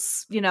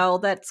rose, you know,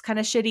 that's kind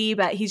of shitty,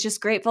 but he's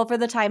just grateful for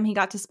the time he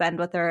got to spend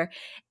with her.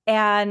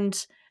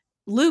 And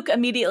Luke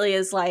immediately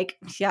is like,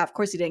 yeah, of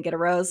course you didn't get a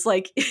rose.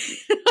 Like,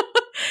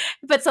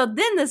 but so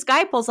then this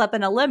guy pulls up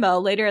in a limo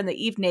later in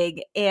the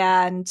evening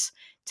and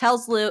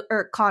tells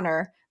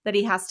Connor that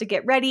he has to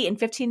get ready in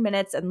 15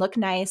 minutes and look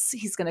nice.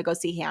 He's going to go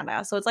see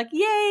Hannah. So it's like,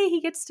 yay, he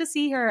gets to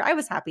see her. I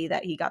was happy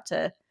that he got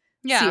to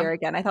see her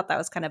again. I thought that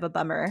was kind of a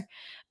bummer.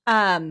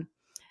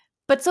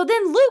 But so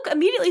then Luke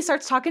immediately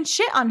starts talking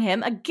shit on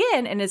him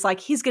again and is like,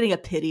 he's getting a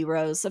pity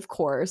rose, of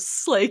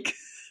course. Like,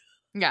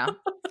 yeah.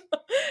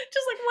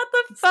 Just like, what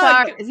the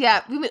fuck? Sorry.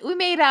 Yeah, we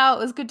made out.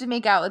 It was good to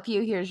make out with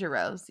you. Here's your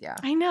rose. Yeah.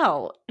 I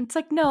know. It's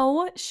like,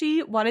 no,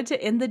 she wanted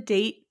to end the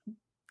date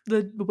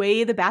the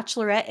way the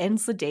Bachelorette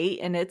ends the date,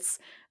 and it's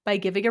by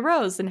giving a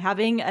rose and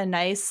having a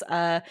nice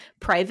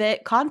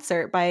private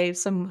concert by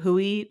some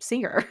hooey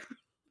singer.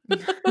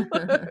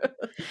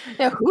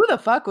 Yeah, who the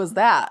fuck was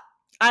that?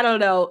 I don't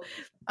know.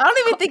 I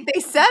don't even think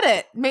they said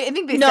it. I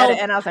think they said it,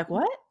 and I was like,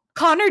 what?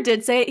 Connor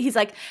did say it. He's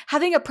like,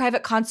 having a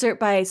private concert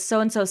by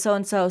so-and-so,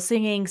 so-and-so,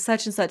 singing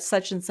such and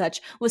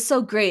such was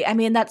so great. I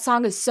mean, that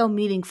song is so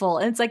meaningful.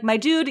 And it's like, my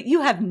dude,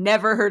 you have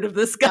never heard of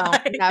this guy.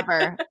 No,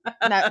 never.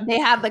 No, they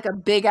had like a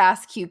big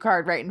ass cue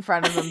card right in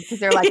front of them because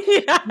they're like,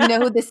 you know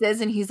who this is?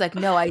 And he's like,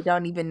 no, I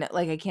don't even,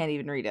 like, I can't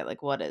even read it.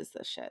 Like, what is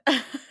this shit?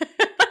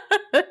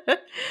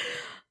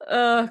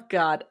 Oh,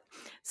 God.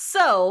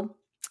 So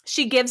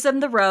she gives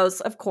him the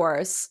rose, of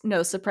course.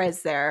 No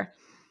surprise there.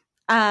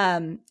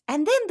 And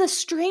then the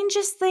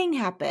strangest thing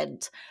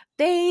happened.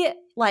 they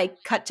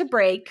like cut to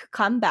break,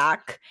 come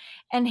back,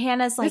 and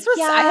Hannah's like,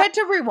 I had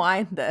to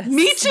rewind this.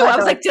 Me too. I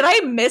was like, did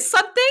I miss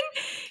something?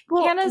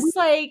 Well, Hannah's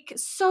like,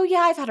 so yeah,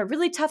 I've had a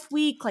really tough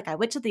week. Like I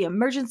went to the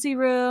emergency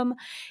room,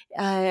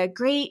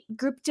 great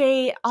group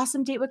date,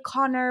 awesome date with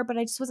Connor, but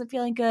I just wasn't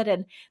feeling good.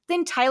 And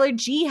then Tyler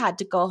G had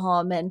to go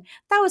home. And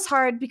that was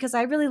hard because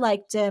I really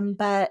liked him,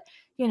 but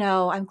you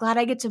know, I'm glad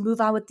I get to move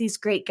on with these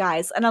great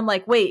guys. And I'm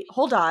like, wait,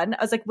 hold on.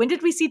 I was like, when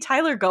did we see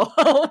Tyler go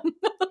home?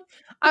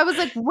 I was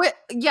like, what?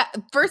 Yeah.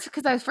 First,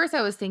 because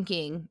I was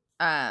thinking,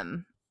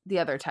 the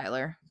other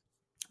Tyler.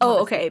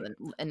 Oh, okay.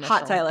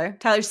 Hot Tyler.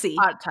 Tyler C.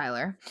 Hot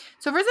Tyler.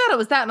 So first I thought it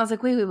was that, and I was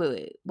like,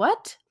 wait.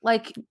 What?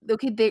 Like,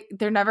 okay,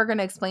 they're never going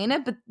to explain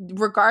it, but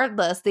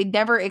regardless, they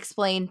never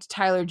explained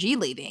Tyler G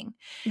leaving.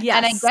 Yes.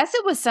 And I guess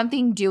it was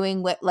something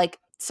doing with, like,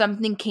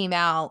 something came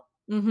out,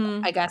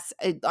 I guess,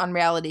 on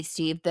Reality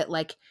Steve, that,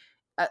 like,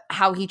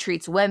 how he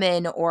treats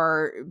women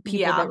or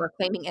people that were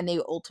claiming, and they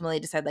ultimately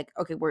decided, like,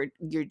 okay,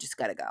 you're just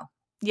got to go.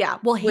 Yeah.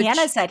 Well,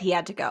 Hannah said he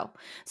had to go.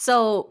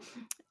 So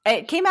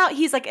it came out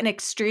he's like an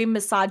extreme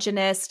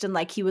misogynist, and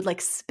like he would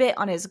like spit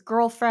on his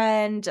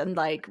girlfriend and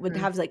like would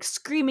have like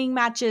screaming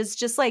matches,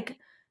 just like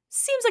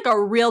seems like a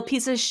real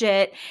piece of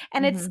shit.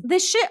 And it's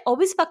this shit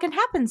always fucking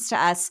happens to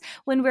us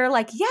when we're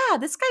like, yeah,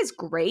 this guy's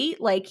great.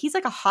 Like he's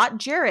like a hot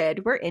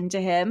Jared. We're into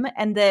him.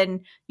 And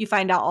then you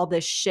find out all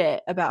this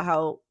shit about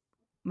how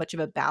much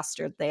of a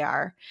bastard they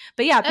are.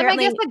 But yeah,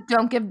 apparently, and I guess like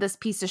don't give this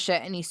piece of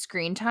shit any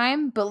screen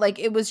time, but like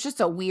it was just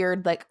a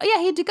weird like, oh yeah,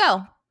 he had to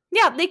go.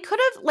 Yeah, they could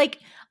have like,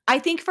 I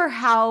think for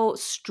how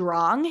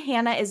strong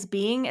Hannah is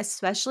being,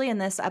 especially in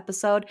this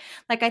episode,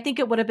 like I think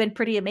it would have been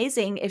pretty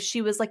amazing if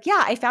she was like,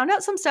 yeah, I found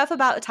out some stuff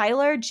about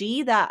Tyler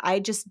G that I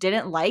just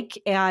didn't like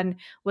and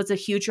was a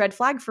huge red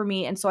flag for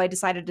me. And so I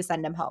decided to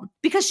send him home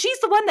because she's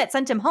the one that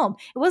sent him home.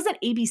 It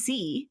wasn't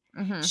ABC.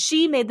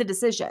 She made the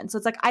decision. So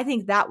it's like, I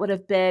think that would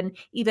have been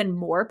even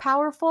more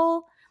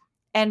powerful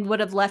and would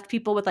have left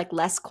people with like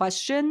less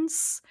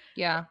questions.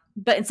 Yeah.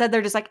 But instead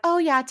they're just like, oh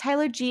yeah,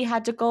 Tyler G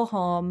had to go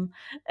home.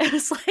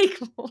 It's like,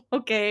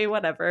 okay,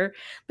 whatever.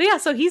 But yeah,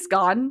 so he's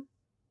gone.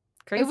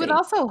 Crazy. It would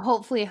also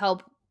hopefully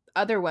help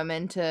other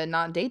women to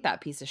not date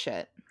that piece of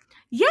shit.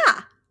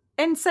 Yeah.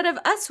 Instead of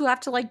us who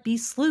have to like be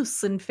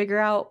sleuths and figure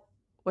out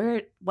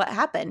what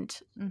happened.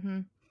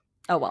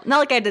 Oh, well, not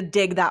like I had to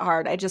dig that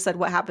hard. I just said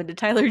what happened to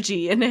Tyler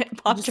G and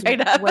it popped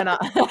right up. Went on.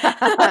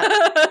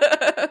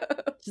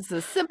 Just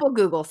a simple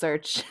Google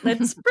search.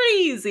 It's pretty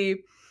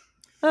easy.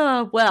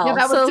 Oh, well. Yeah,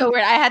 that was so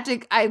weird. I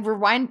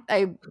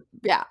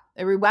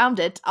rewound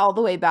it all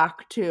the way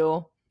back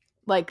to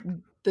like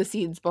the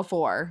scenes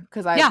before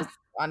because I was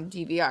on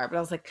DVR, but I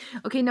was like,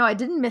 okay, no, I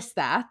didn't miss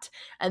that.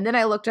 And then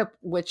I looked up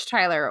which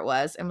Tyler it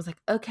was and was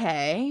like,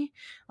 okay,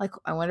 like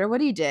I wonder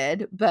what he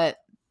did, but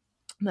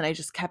then I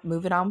just kept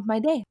moving on with my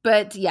day.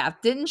 But yeah,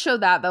 didn't show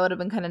that. That would have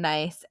been kind of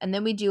nice. And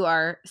then we do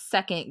our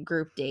second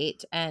group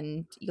date,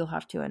 and you'll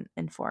have to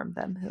inform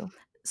them who.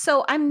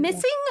 So I'm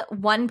missing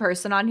one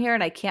person on here,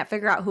 and I can't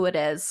figure out who it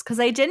is because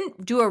I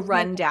didn't do a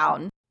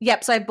rundown.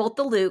 Yep, so I have both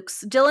the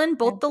Lukes. Dylan,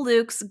 both the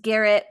Lukes,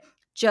 Garrett,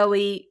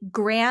 Joey,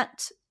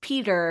 Grant,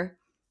 Peter,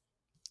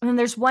 and then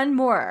there's one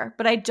more,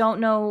 but I don't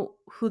know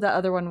who the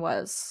other one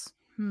was.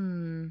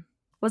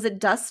 Was it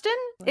Dustin?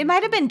 It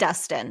might have been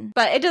Dustin,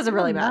 but it doesn't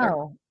really matter.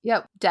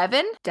 Yep.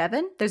 Devin?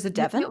 There's a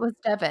Devin? It was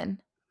Devin.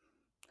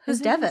 Who's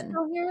Devin?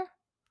 Still here?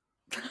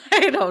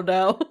 I don't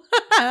know.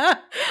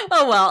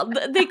 Oh, well,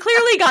 they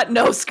clearly got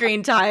no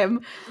screen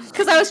time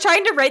because I was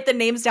trying to write the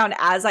names down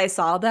as I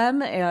saw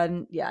them.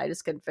 And yeah, I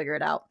just couldn't figure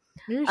it out.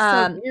 You're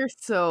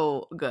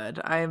so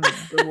good. I'm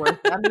the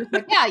worst. I'm just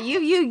like, yeah, you,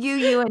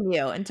 and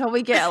you until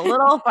we get a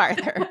little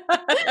farther.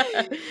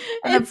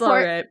 It's all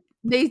right.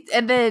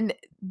 Then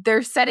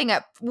they're setting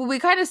up. Well, we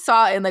kind of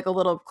saw in like a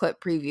little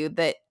clip preview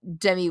that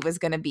Demi was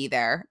going to be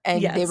there,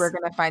 and they were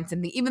going to find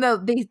something, even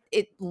though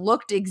it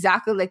looked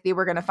exactly like they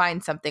were going to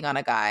find something on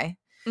a guy.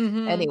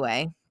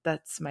 Anyway,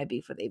 that's my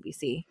beef with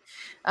ABC.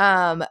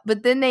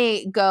 But then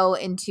they go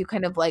into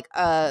kind of like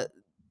a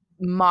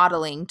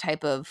modeling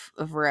type of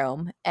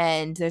room,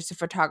 and there's a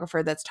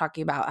photographer that's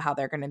talking about how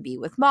they're going to be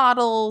with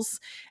models,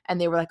 and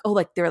they were like, oh,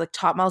 like they're like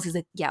top models. He's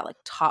like, yeah, like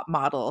top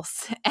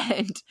models.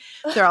 And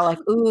they're all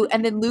like, ooh.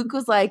 And then Luke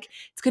was like,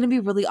 it's going to be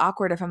really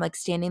awkward if I'm like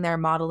standing there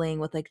modeling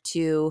with like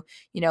two,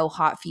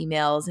 hot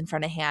females in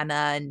front of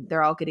Hannah, and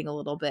they're all getting a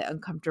little bit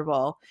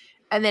uncomfortable.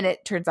 And then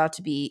it turns out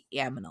to be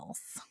aminals.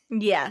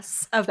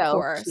 Yes, of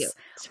course. Cute.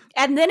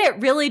 And then it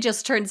really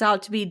just turns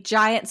out to be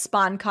giant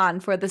SpawnCon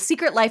for The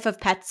Secret Life of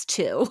Pets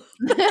 2.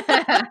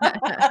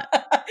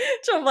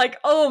 So I'm like,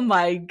 oh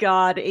my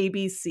God,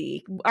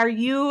 ABC. Are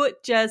you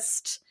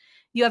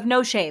you have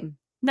no shame?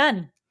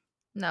 None.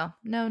 No,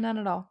 none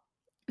at all.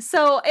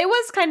 So it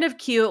was kind of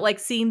cute, like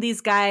seeing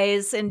these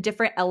guys in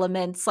different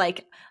elements.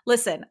 Like,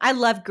 listen, I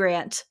love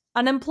Grant.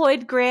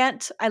 Unemployed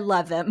Grant, I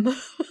love him.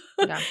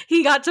 Yeah.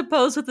 He got to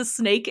pose with a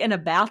snake in a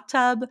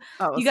bathtub.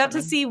 You got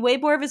to see way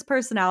more of his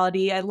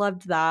personality. I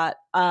loved that.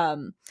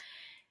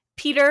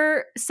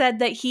 Peter said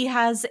that he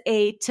has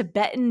a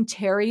Tibetan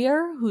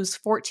terrier who's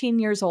 14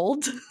 years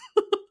old.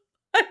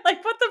 I'm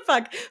like, what the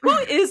fuck? Who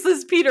is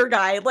this Peter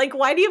guy? Like,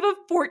 why do you have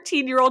a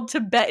 14-year-old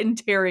Tibetan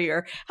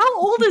terrier? How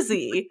old is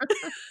he?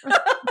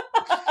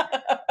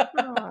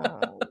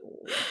 Oh.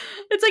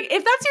 It's like,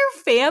 if that's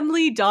your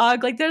family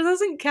dog, like, that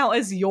doesn't count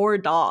as your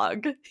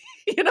dog.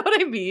 You know what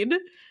I mean?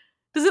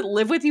 Does it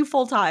live with you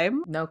full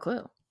time? No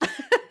clue.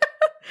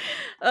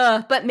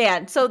 But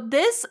man, so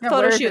this Yeah,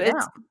 photo where is shoot it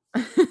is,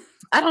 now?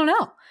 I don't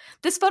know.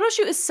 This photo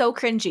shoot is so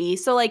cringy.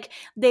 So like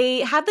they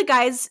had the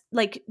guys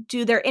like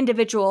do their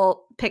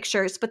individual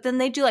pictures, but then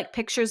they do like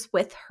pictures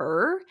with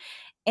her.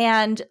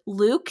 And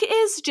Luke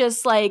is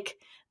just like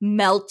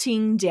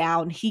melting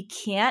down. He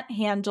can't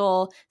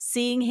handle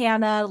seeing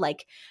Hannah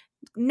like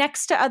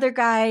next to other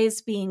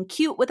guys, being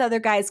cute with other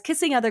guys,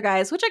 kissing other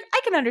guys, which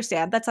I can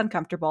understand. That's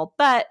uncomfortable,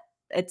 but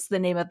it's the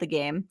name of the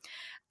game.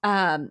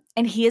 And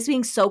he is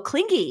being so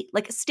clingy,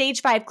 like a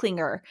stage 5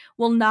 clinger,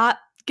 will not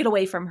get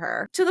away from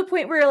her to the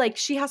point where like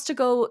she has to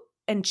go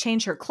and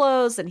change her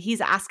clothes, and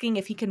he's asking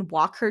if he can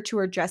walk her to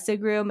her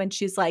dressing room, and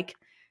she's like,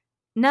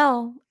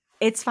 no,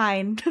 it's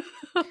fine.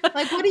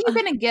 Like, what are you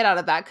gonna get out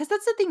of that? Because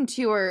that's the thing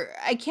too, or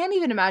I can't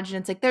even imagine.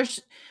 It's like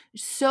there's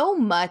so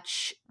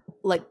much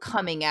like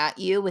coming at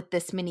you with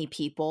this many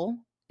people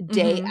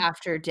day Mhm.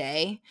 after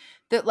day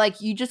that like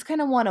you just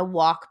kind of want to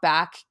walk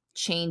back,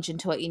 change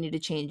into what you need to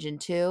change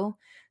into.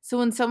 So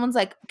when someone's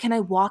like, can I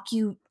walk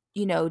you,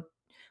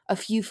 a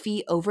few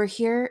feet over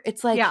here?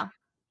 It's like, Yeah,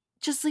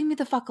 just leave me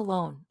the fuck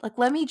alone. Like,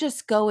 let me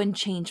just go and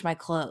change my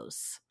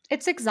clothes.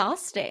 it's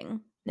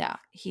exhausting. Yeah,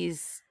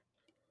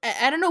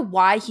 I don't know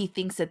why he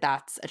thinks that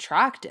that's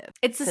attractive.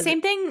 It's the 'Cause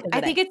same thing. 'cause I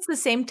it think ain't. it's the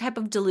same type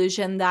of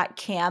delusion that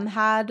Cam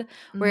had,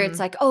 where it's Mhm.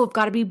 like, oh, I've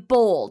got to be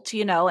bold,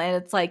 and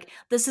it's like,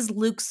 this is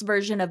Luke's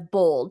version of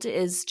bold,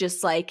 is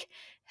just like,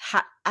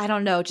 I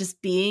don't know,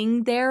 just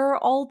being there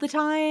all the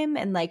time.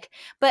 And like,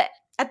 but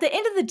at the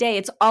end of the day,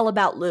 it's all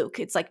about Luke.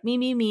 It's like, me,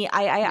 Yeah.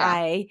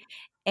 I.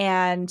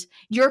 And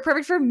you're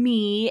perfect for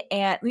me.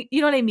 And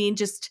you know what I mean?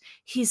 Just,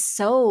 he's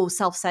so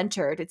self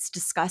centered. It's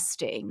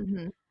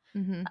disgusting.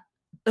 Mhm.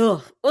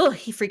 Mhm. Ugh,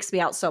 he freaks me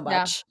out so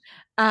Yeah. much.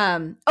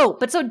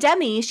 But so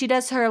Demi, she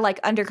does her like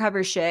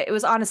undercover shit. It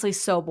was honestly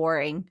so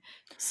boring.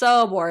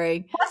 So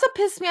boring. That's what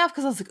pissed me off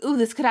because I was like, "Ooh,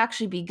 this could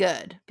actually be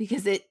good."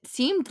 Because it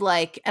seemed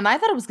like, and I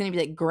thought it was going to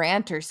be like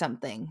Grant or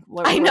something.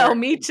 I know,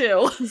 me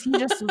too. Because he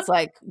just was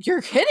like,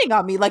 "You're hitting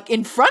on me, like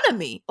in front of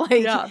me."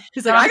 Like, Yeah.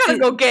 He's like, I gotta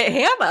go get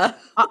Hannah.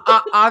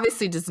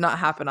 Obviously, does not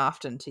happen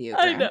often to you,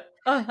 I Grant. know.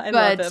 I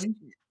love But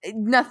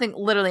him.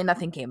 literally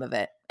nothing came of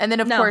it. And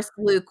then of No. course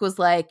Luke was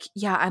like,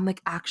 yeah, I'm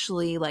like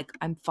actually like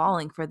I'm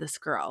falling for this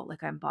girl.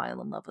 Like I'm falling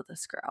in love with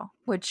this girl.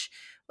 Which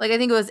like I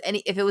think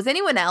if it was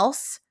anyone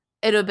else,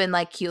 it would have been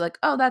like cute, like,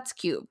 oh, that's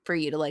cute for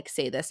you to like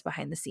say this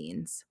behind the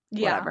scenes.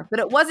 Yeah. Whatever. But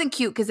it wasn't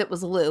cute because it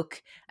was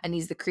Luke and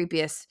he's the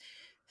creepiest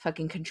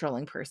fucking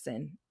controlling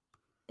person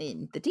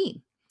in the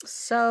team.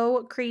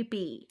 So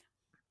creepy.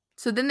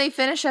 So then they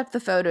finish up the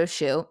photo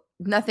shoot.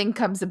 Nothing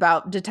comes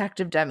about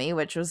Detective Demi,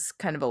 which was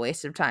kind of a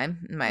waste of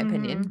time, in my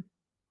opinion.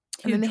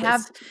 And then they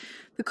have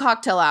the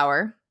cocktail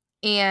hour,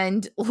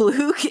 and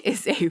Luke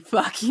is a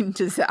fucking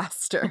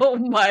disaster. Oh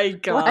my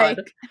God.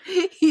 Like,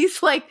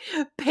 he's like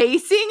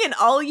pacing, and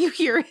all you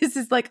hear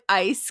is like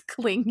ice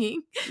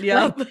clinging.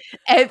 Yeah.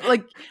 I'm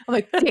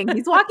like, dang,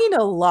 he's walking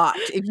a lot.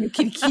 If you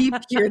can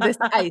hear this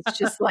ice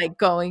just like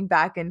going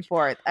back and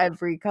forth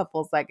every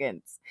couple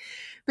seconds.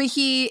 But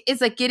he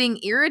is like getting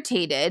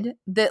irritated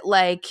that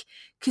like,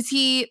 because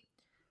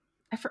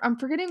I'm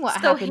forgetting what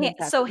happened.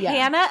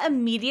 Hannah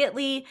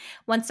immediately,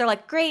 once they're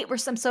like, great,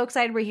 I'm so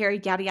excited we're here,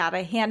 yada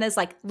yada. Hannah's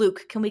like,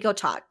 Luke, can we go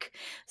talk?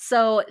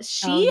 So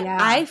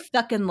I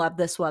fucking love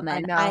this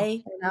woman.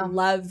 I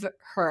love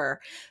her.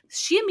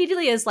 She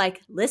immediately is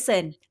like,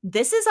 listen,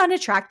 this is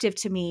unattractive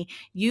to me.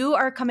 You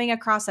are coming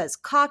across as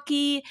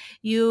cocky.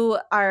 You're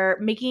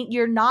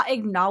not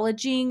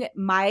acknowledging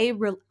my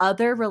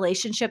other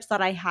relationships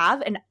that I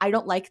have, and I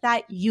don't like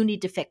that. You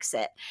need to fix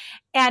it.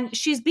 And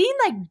she's being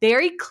like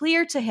very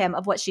clear to him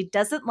of what she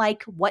doesn't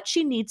like, what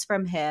she needs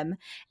from him,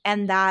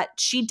 and that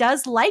she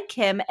does like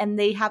him and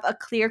they have a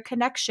clear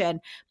connection,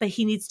 but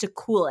he needs to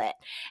cool it.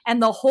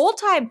 And the whole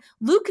time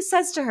Luke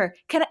says to her,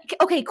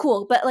 okay,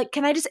 cool, but like,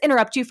 can I just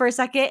interrupt you for a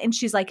second? And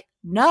she's like,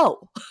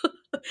 no,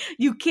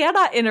 you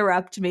cannot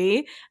interrupt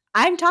me.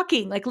 I'm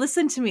talking, like,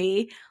 listen to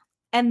me.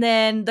 And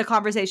then the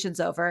conversation's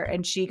over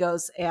and she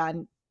goes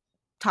and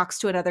talks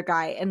to another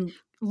guy, and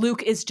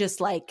Luke is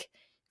just like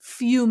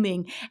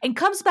fuming and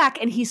comes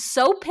back, and he's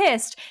so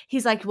pissed.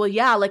 He's like, well,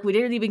 yeah, like we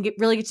didn't even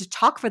really get to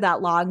talk for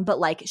that long, but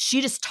like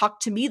she just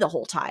talked to me the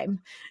whole time.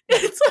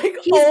 It's like,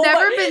 he's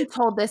never been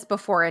told this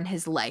before in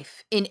his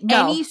life in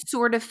any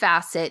sort of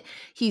facet.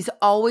 He's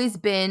always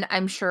been,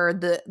 I'm sure,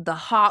 the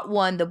hot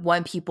one, the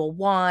one people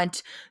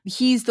want.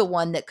 He's the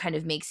one that kind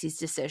of makes these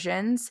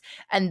decisions.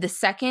 And the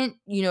second,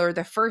 or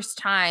the first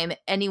time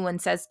anyone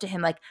says to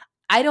him like,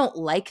 I don't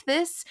like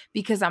this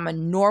because I'm a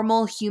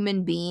normal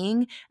human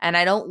being, and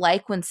I don't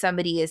like when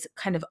somebody is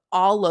kind of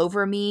all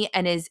over me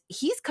and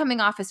he's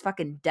coming off as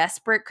fucking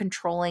desperate,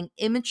 controlling,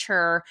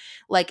 immature,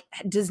 like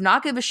does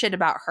not give a shit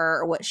about her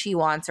or what she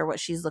wants or what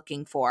she's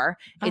looking for.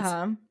 It's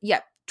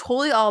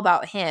totally all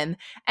about him,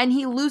 and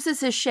he loses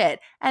his shit.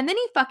 And then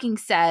he fucking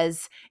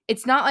says,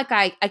 it's not like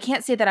I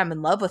can't say that I'm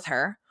in love with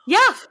her.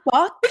 Yeah.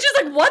 Fuck. Which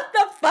is like, what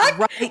the fuck?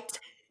 Right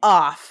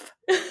off.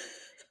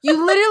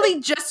 You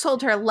literally just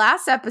told her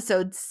last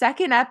episode,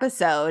 second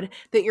episode,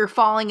 that you're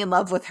falling in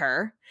love with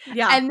her.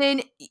 Yeah. And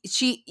then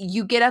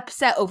you get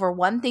upset over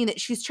one thing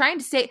that she's trying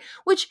to say,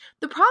 which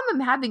the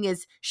problem I'm having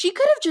is she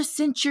could have just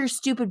sent your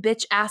stupid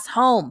bitch ass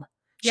home.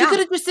 She could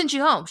have just sent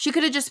you home. She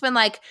could have just been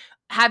like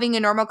having a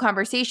normal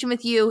conversation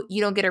with you.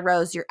 You don't get a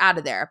rose. You're out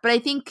of there. But I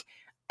think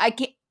I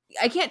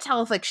can't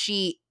tell if like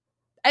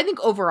I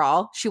think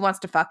overall she wants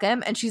to fuck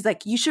him, and she's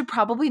like, you should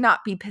probably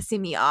not be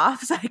pissing me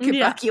off so I can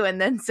fuck you and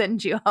then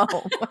send you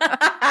home.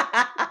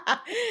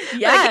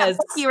 Yes. I can't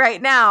fuck you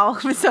right now,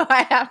 so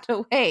I have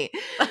to wait.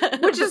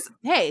 Which is,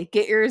 hey,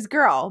 get yours,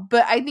 girl.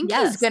 But I think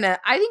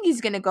he's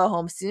gonna go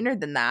home sooner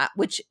than that,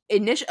 which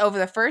over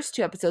the first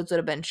 2 episodes would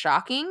have been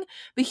shocking.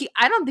 But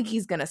I don't think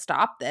he's gonna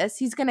stop this.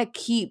 He's gonna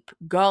keep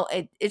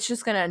going. It's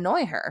just gonna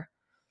annoy her.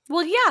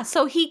 Well, yeah.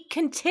 So he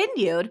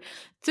continued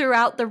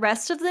throughout the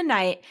rest of the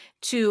night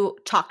to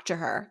talk to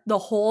her the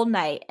whole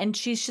night. And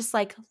she's just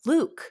like,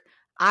 Luke,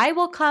 I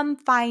will come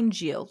find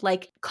you.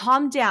 Like,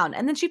 calm down.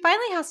 And then she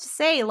finally has to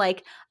say,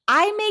 like,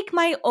 I make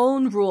my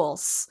own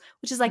rules,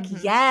 which is like,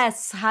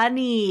 yes,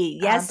 honey.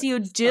 Yes, you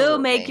do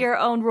make your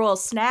own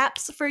rules.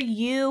 Snaps for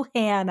you,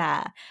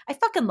 Hannah. I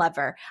fucking love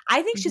her.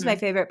 I think she's my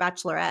favorite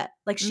bachelorette.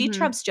 Like, she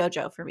trumps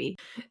JoJo for me.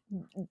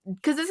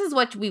 Because this is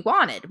what we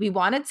wanted. We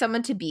wanted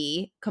someone to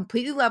be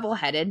completely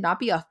level-headed, not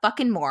be a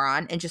fucking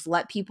moron, and just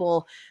let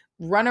people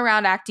run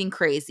around acting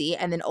crazy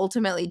and then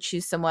ultimately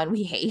choose someone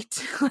we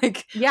hate.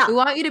 We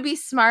want you to be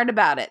smart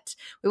about it.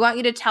 We want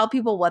you to tell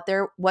people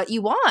what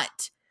you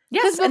want.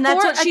 Yes, and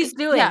that's what she's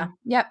doing. Yeah,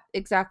 yep,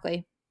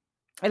 exactly.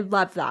 I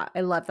love that. I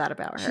love that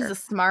about her. She's a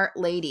smart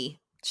lady.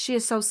 She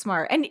is so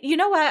smart. And you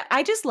know what?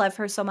 I just love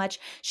her so much.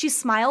 She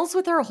smiles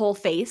with her whole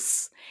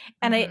face,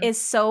 and it is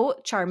so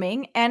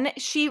charming. And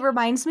she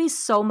reminds me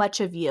so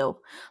much of you.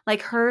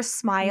 Like her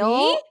smile.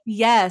 Me?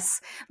 Yes.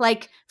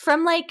 Like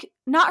from like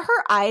not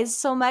her eyes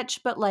so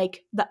much, but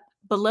like the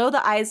below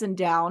the eyes and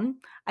down,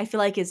 I feel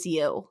like is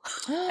you.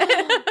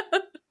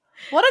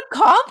 What a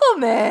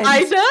compliment.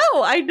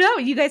 I know.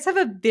 You guys have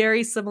a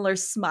very similar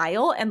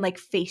smile and like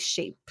face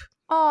shape.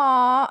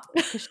 Aw,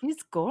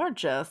 she's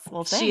gorgeous.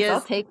 Well, thanks. She is. I'll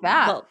take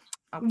that. Well,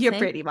 you're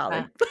pretty,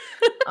 Molly.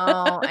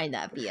 Oh, I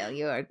love you.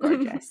 You are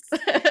gorgeous.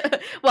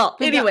 Well,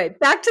 anyway,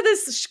 back to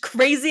this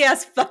crazy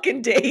ass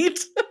fucking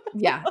date.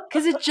 Yeah,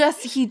 because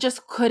he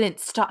just couldn't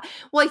stop.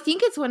 Well, I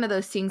think it's one of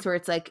those things where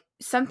it's like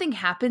something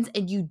happens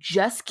and you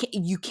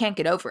can't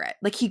get over it.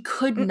 Like he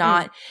could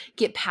not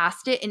get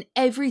past it, and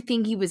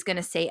everything he was going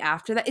to say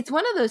after that. It's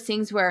one of those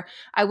things where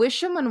I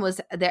wish someone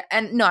was there.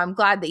 And no, I'm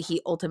glad that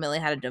he ultimately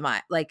had a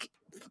demise. Like,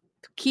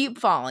 keep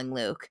falling,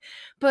 Luke.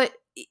 But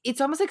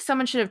it's almost like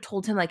someone should have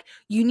told him, like,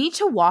 you need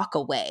to walk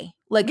away.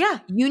 Like,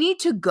 you need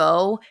to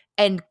go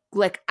and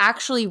like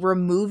actually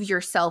remove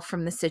yourself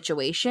from the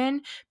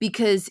situation,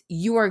 because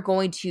you are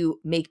going to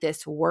make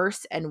this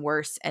worse and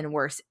worse and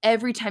worse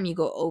every time you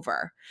go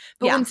over.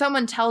 But when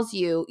someone tells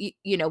you,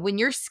 you know, when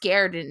you're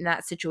scared in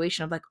that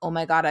situation of like, oh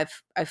my God,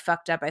 I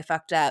fucked up,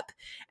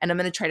 and I'm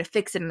going to try to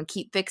fix it and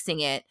keep fixing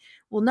it.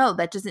 Well, no,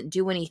 that doesn't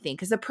do anything,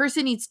 because the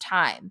person needs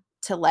time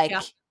to like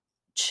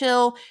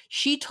chill.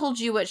 She told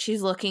you what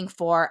she's looking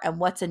for and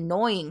what's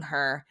annoying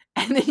her,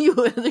 and then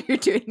you're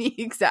doing the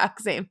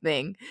exact same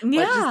thing, but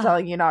just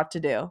telling you not to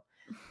do.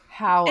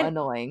 How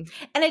annoying.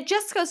 And it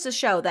just goes to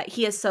show that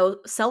he is so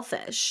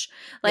selfish.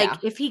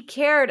 Like, if he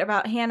cared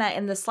about Hannah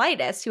in the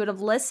slightest, he would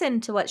have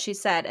listened to what she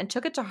said and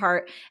took it to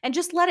heart and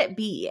just let it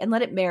be and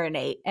let it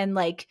marinate and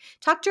like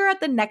talk to her at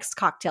the next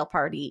cocktail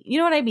party. You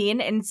know what I mean?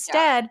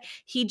 Instead,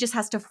 he just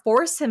has to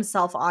force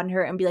himself on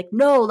her and be like,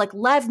 no, like,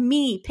 love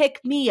me,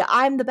 pick me,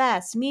 I'm the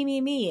best,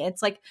 me.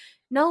 It's like,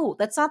 no,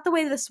 that's not the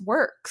way this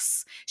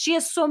works. She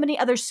has so many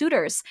other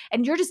suitors,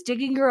 and you're just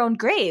digging your own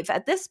grave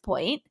at this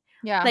point.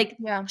 Yeah. Like,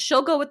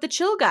 she'll go with the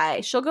chill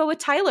guy. She'll go with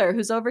Tyler,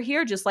 who's over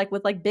here just like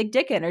with like big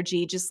dick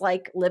energy, just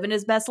like living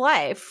his best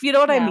life. You know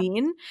what I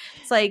mean?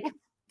 It's like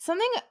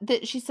something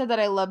that she said that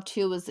I love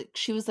too was like,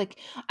 she was like,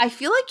 I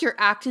feel like you're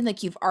acting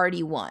like you've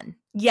already won.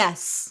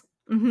 Yes.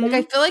 Like,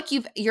 I feel like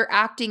you're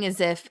acting as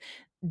if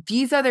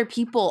these other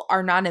people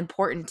are not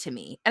important to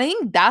me. And I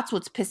think that's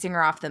what's pissing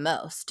her off the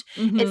most,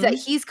 is that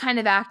he's kind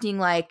of acting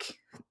like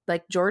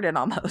Jordan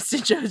almost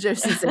in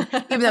JoJo's season,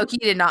 even though he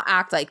did not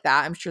act like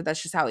that. I'm sure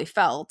that's just how he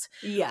felt.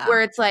 Yeah.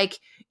 Where it's like,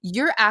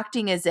 you're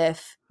acting as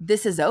if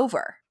this is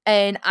over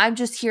and I'm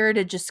just here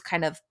to just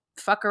kind of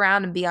fuck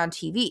around and be on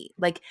TV.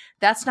 Like,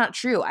 that's not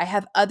true. I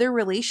have other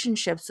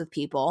relationships with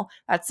people.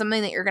 That's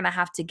something that you're going to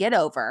have to get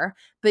over.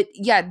 But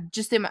yeah,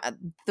 just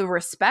the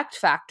respect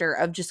factor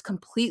of just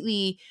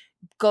completely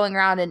going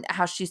around, and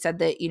how she said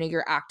that, you know,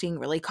 you're acting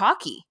really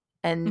cocky.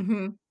 and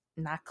Mm-hmm.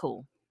 not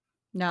cool.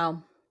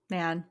 No,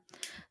 man.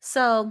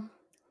 So,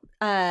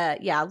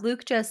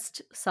 Luke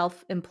just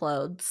self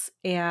implodes,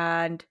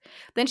 and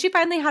then she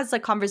finally has a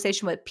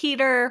conversation with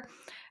Peter.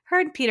 Her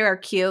and Peter are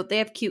cute. They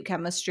have cute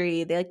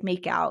chemistry. They like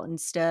make out and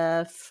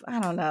stuff. I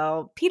don't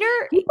know. Peter,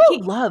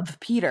 People love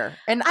Peter,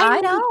 and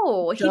I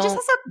know he just don't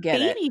has a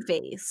get it. baby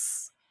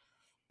face.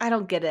 I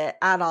don't get it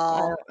at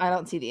all. I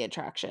don't see the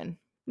attraction.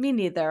 Me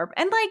neither.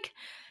 And like,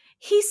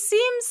 he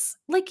seems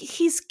like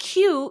he's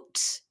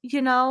cute,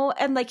 you know,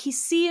 and like he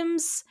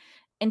seems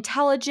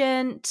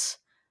intelligent.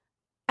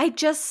 I'm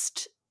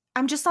just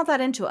not that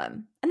into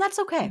him. And that's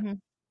okay. Mhm.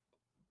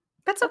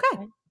 That's That's okay.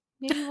 fine.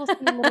 Maybe we'll see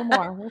a little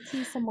more. We'll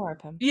see some more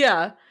of him.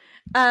 Yeah.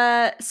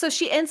 So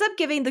she ends up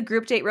giving the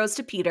group date rose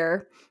to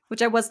Peter,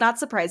 which I was not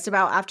surprised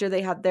about after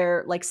they had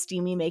their like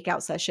steamy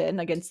makeout session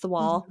against the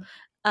wall.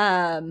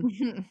 And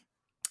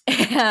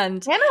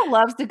Hannah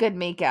loves a good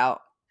makeout.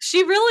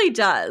 she really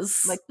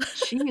does. Like,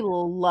 she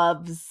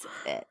loves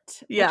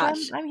it. Yeah.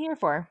 Which I'm here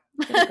for.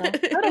 So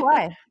do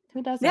I.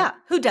 Who doesn't? Yeah,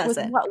 who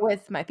doesn't?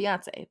 With my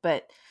fiance,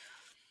 but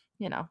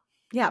you know.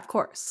 Yeah, of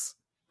course.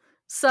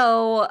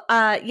 So,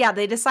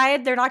 they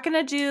decide they're not going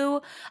to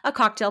do a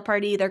cocktail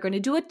party. They're going to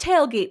do a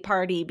tailgate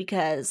party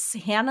because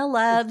Hannah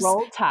loves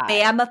Roll Tide.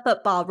 Bama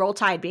football. Roll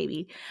Tide,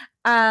 baby.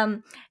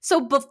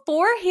 So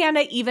before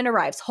Hannah even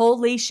arrives,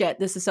 holy shit,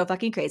 this is so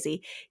fucking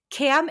crazy.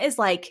 Cam is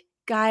like,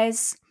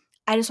 guys,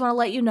 I just want to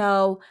let you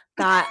know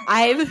that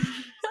I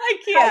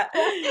can't.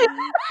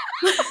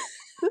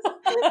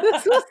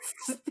 This was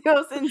the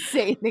most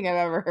insane thing I've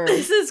ever heard.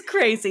 This is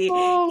crazy.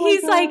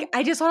 He's like,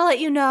 I just want to let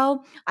you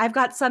know, I've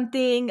got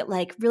something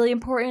like really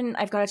important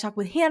I've got to talk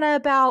with Hannah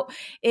about.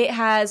 It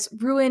has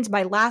ruined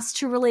my last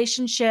 2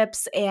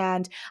 relationships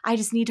and I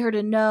just need her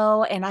to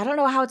know. And I don't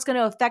know how it's going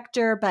to affect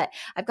her, but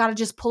I've got to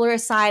just pull her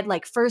aside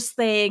like first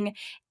thing.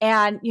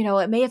 And, you know,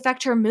 it may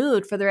affect her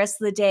mood for the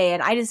rest of the day.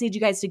 And I just need you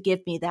guys to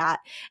give me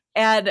that.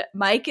 And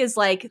Mike is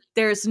like,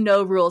 there's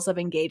no rules of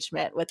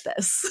engagement with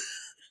this.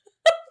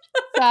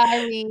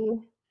 Sorry.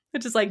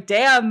 Which is like,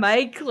 damn,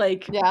 Mike,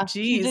 like, yeah,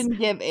 geez. He didn't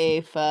give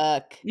a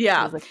fuck. Yeah.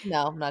 He was like,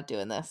 no, I'm not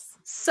doing this.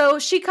 So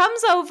she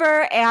comes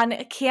over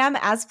and Cam,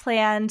 as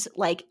planned,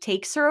 like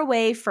takes her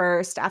away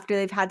first after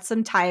they've had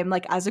some time,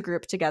 like as a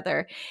group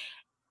together.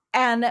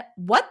 And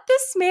what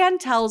this man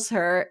tells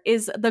her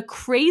is the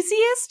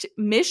craziest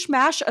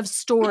mishmash of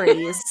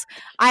stories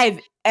I've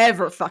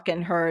ever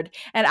fucking heard.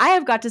 And I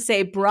have got to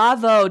say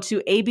bravo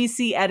to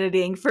ABC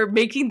editing for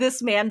making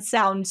this man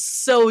sound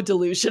so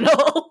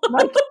delusional.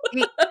 Like,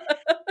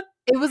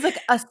 it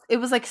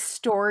was like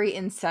story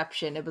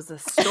inception. It was a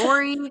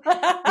story and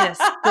a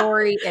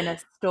story and a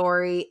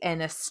story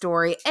and a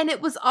story. And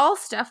it was all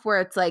stuff where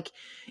it's like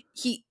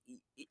he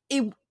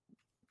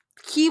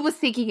was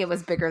thinking it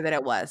was bigger than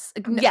it was.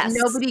 Yes.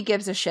 Nobody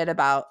gives a shit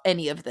about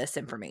any of this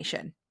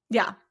information.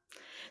 Yeah.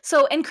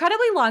 So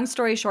incredibly long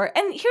story short,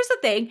 and here's the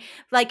thing,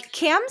 like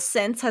Cam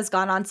since has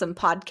gone on some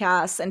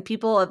podcasts and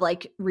people have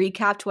like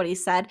recapped what he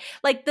said.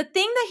 Like the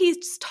thing that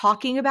he's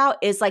talking about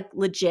is like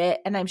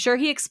legit. And I'm sure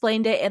he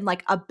explained it in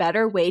like a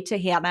better way to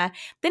Hannah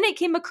than it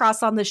came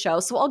across on the show.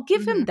 So I'll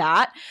give him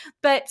that.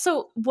 But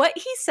so what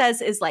he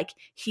says is like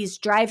he's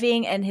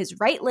driving and his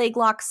right leg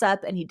locks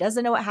up and he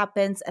doesn't know what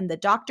happens. And the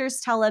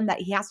doctors tell him that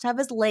he has to have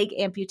his leg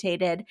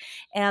amputated.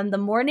 And the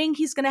morning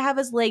he's going to have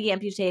his leg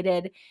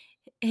amputated,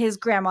 his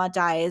grandma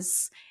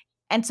dies,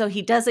 and so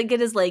he doesn't get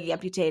his leg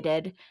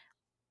amputated,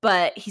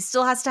 but he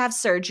still has to have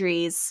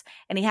surgeries,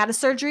 and he had a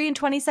surgery in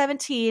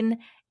 2017,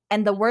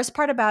 and the worst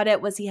part about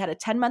it was he had a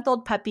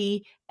 10-month-old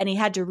puppy, and he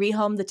had to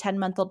rehome the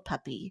 10-month-old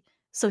puppy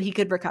so he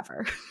could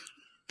recover.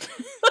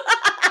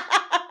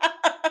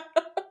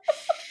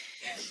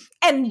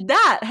 And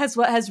that has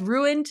what has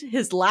ruined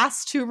his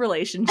last 2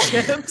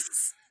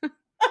 relationships.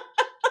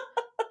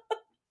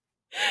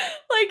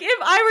 Like, if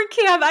I were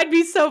Cam, I'd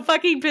be so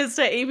fucking pissed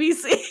at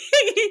ABC.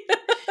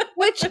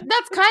 Which,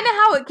 that's kind of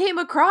how it came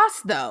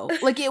across, though.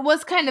 Like, it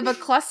was kind of a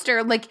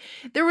cluster. Like,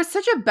 there was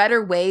such a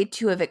better way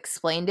to have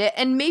explained it.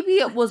 And maybe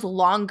it was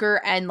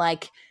longer and,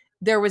 like,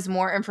 there was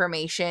more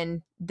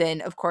information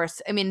than, of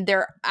course, I mean,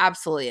 there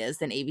absolutely is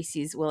than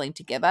ABC's willing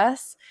to give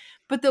us.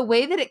 But the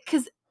way that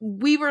because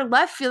we were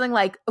left feeling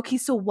like, okay,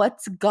 so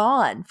what's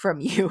gone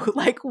from you?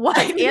 Like, what's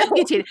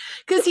amputated?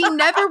 Because he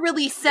never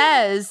really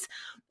says,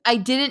 I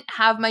didn't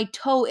have my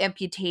toe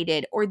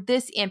amputated or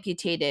this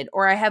amputated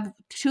or I have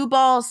 2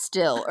 balls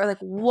still or like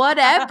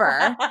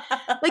whatever.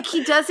 Like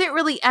he doesn't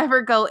really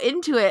ever go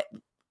into it,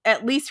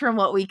 at least from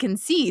what we can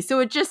see. So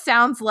it just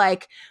sounds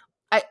like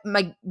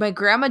my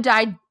grandma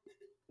died.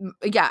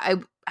 Yeah, I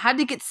had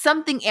to get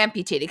something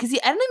amputated because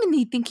I don't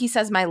even think he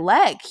says my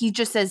leg. He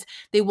just says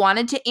they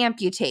wanted to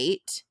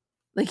amputate.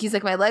 Like he's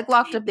like, my leg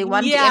locked up. They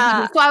wanted to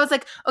amputate. So I was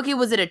like, okay,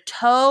 was it a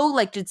toe?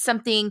 Like did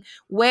something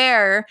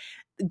where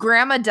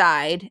grandma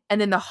died, and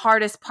then the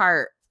hardest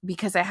part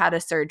because I had a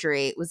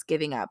surgery was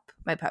giving up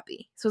my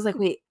puppy. So I was like,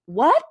 wait,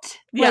 what?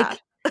 Yeah.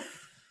 Like,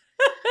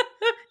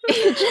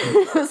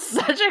 it was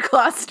such a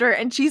cluster.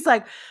 And she's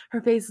like,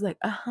 her face is like,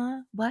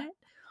 what?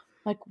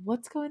 Like,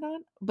 what's going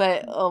on?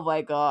 But oh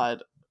my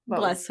God.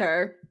 Bless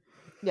her.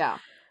 Yeah.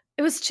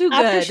 It was too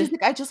After good. she's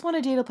like, I just want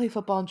a day to play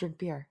football and drink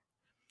beer.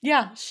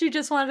 Yeah, she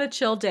just wanted a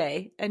chill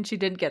day, and she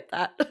didn't get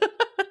that. And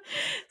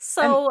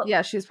So,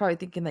 yeah, she was probably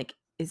thinking like,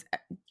 do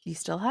you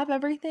still have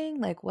everything?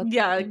 Like, what's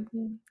yeah, the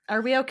thing?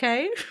 are we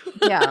okay?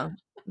 Yeah.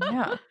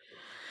 Yeah.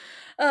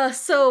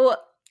 So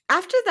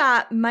after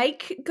that,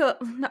 Mike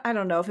I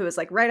don't know if it was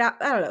like right out,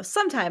 I don't know,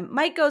 sometime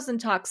Mike goes and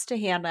talks to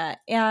Hannah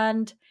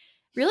and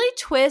really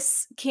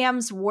twists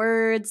Cam's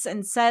words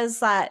and says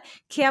that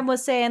Cam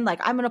was saying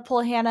like, I'm going to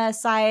pull Hannah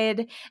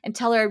aside and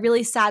tell her a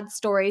really sad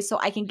story so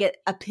I can get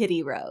a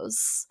pity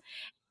rose.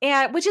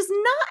 And which is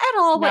not at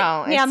all No,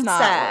 what it's Cam not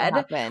what said.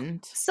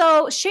 happened.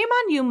 So shame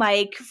on you,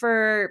 Mike,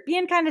 for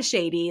being kind of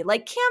shady.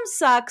 Like Cam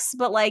sucks,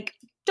 but like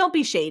don't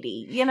be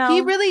shady, you know?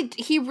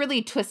 He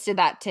really twisted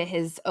that to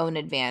his own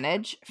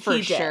advantage for He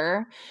did.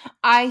 sure.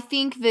 I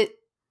think that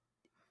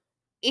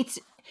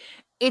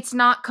it's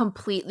not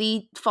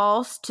completely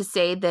false to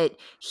say that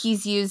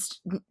he's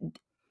used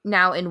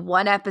now in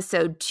one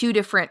episode 2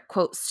 different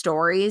quote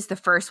stories. The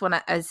first one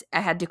as I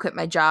had to quit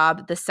my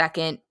job, the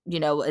second,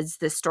 is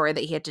the story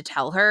that he had to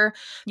tell her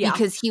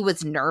because he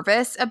was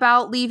nervous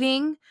about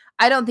leaving.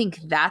 I don't think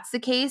that's the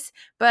case,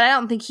 but I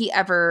don't think he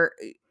ever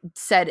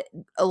said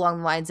along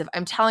the lines of,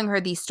 I'm telling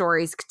her these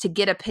stories to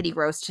get a pity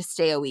roast to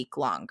stay a week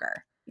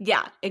longer.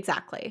 Yeah,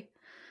 exactly.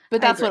 But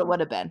that's what it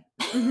would have been.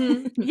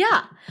 Mm-hmm.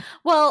 Yeah.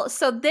 Well,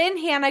 so then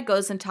Hannah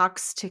goes and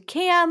talks to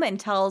Cam and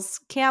tells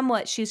Cam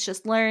what she's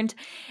just learned.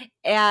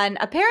 And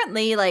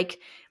apparently, like,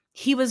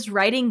 he was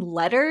writing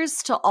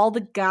letters to all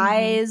the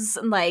guys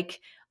and like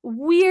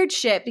weird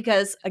shit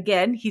because,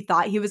 again, he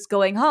thought he was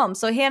going home.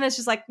 So Hannah's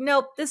just like,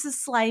 nope, this is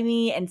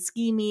slimy and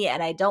schemy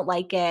and I don't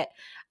like it.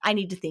 I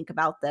need to think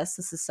about this.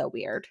 This is so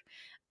weird.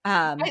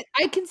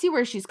 I can see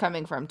where she's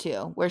coming from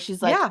too, where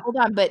she's like, Yeah. hold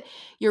on, but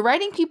you're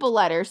writing people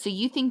letters, so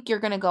you think you're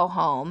going to go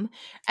home.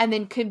 And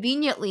then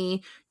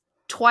conveniently,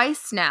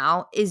 twice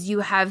now is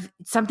you have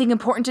something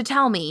important to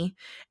tell me.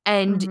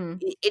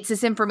 And it's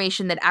this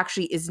information that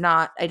actually is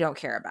not, I don't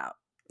care about.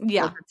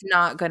 Yeah. Like, it's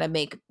not going to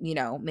make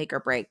or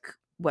break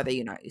whether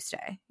you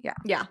stay. Yeah.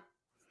 Yeah.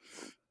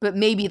 But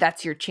maybe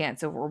that's your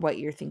chance over what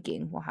you're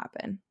thinking will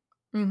happen.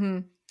 Mm-hmm.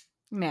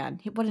 Man,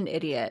 what an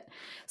idiot.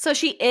 So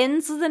she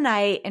ends the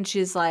night and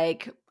she's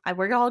like,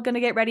 we're all going to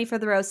get ready for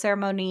the rose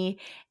ceremony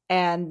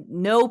and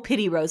no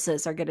pity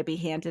roses are going to be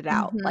handed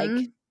out.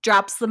 Like,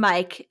 drops the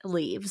mic,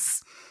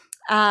 leaves.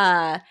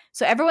 So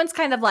everyone's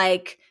kind of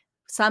like,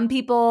 some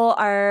people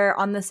are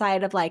on the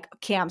side of like,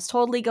 Cam's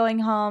totally going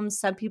home.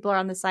 Some people are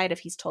on the side of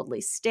he's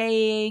totally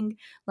staying.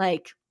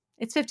 Like,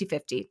 it's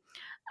 50-50.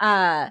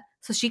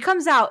 So she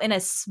comes out in a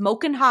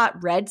smoking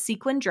hot red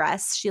sequin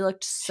dress. She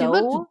looked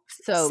so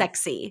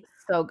sexy.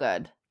 So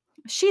good.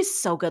 She's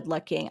so good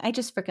looking. I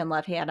just freaking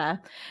love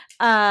Hannah.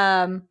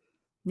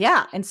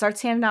 Yeah, and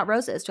starts handing out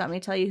roses. Do you want me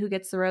to tell you who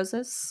gets the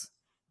roses?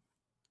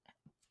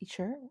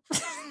 Sure.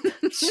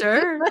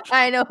 Sure.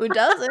 I know who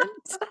doesn't.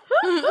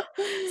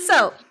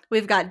 So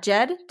we've got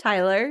Jed,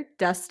 Tyler,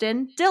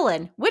 Dustin,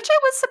 Dylan, which I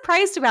was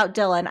surprised about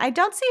Dylan. I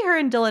don't see her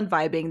and Dylan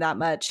vibing that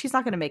much. He's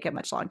not going to make it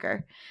much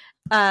longer.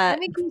 I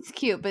think he's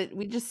cute, but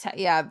we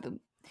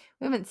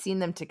haven't seen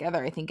them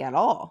together, I think, at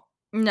all.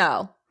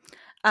 No.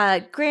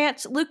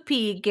 Grant, Luke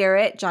P.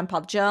 Garrett, John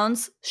Paul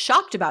Jones.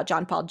 Shocked about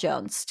John Paul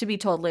Jones, to be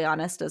totally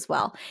honest as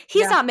well.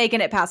 He's not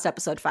making it past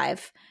episode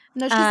 5.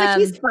 No, she's like,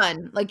 he's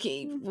fun. Like,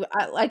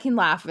 I can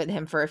laugh at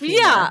him for a few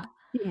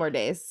more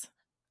days.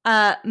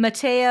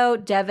 Mateo,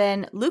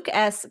 Devin, Luke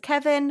S.,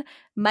 Kevin,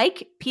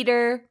 Mike,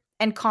 Peter,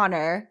 and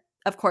Connor,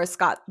 of course,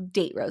 got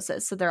date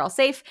roses, so they're all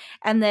safe.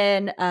 And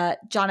then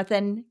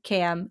Jonathan,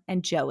 Cam,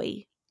 and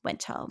Joey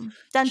went home.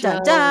 Dun,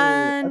 dun,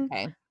 dun.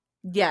 Okay.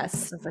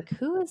 Yes. I was like,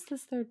 who is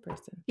this third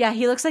person? Yeah,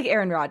 he looks like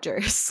Aaron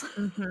Rodgers.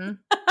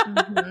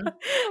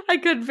 I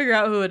couldn't figure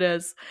out who it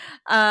is.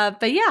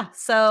 But yeah,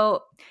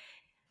 so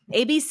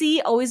ABC,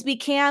 always be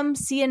Cam,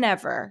 see you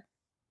never.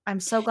 I'm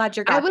so glad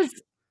you're gone.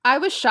 I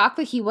was shocked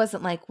that he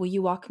wasn't like, will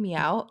you walk me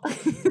out?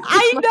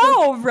 I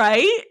know,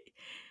 right?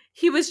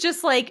 He was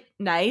just like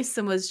nice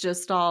and was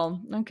just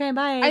all, okay,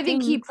 bye. I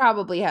think he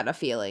probably had a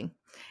feeling.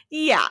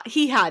 Yeah,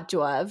 he had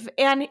to have.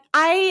 And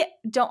I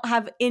don't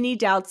have any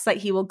doubts that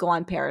he will go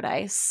on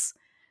Paradise.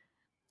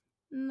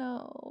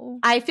 No.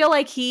 I feel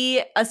like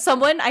I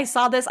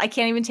saw this, I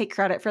can't even take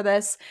credit for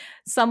this.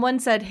 Someone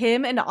said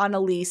him and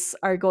Annalise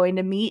are going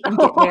to meet and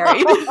get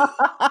married.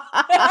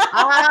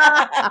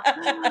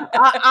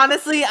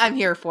 Honestly, I'm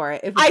here for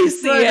it. If I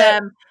see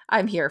them,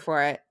 I'm here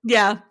for it.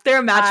 Yeah,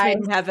 they're a match made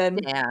in heaven.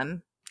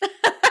 Man.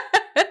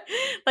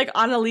 Like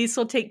Annalise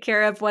will take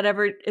care of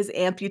whatever is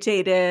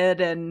amputated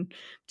and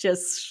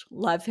just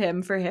love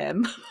him for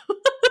him.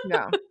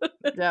 No.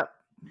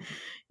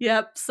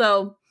 Yep.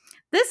 So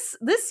this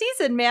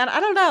season, man, I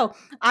don't know.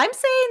 I'm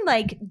saying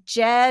like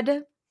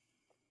Jed.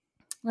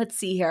 Let's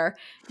see here.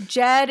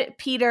 Jed,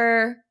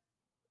 Peter.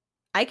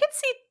 I could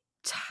see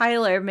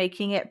Tyler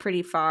making it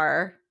pretty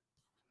far.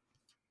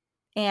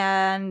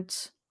 And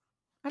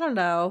I don't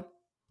know.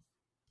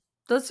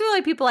 Those are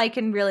like people I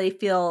can really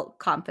feel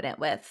confident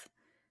with.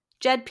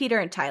 Jed, Peter,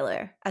 and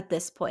Tyler at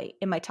this point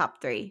in my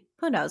top 3.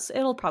 Who knows?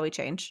 It'll probably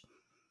change.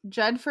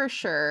 Jed for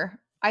sure.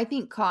 I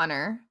think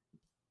Connor.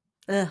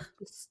 Ugh,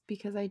 Just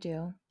because I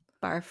do.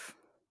 barf.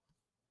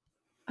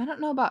 I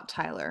don't know about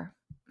Tyler.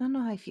 I don't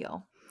know how I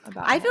feel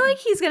about I feel him. like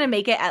he's going to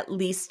make it at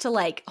least to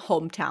like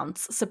hometowns,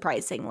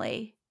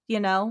 surprisingly, you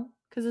know?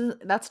 Because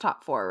that's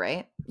top 4,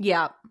 right?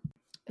 Yeah,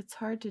 It's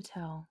hard to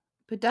tell.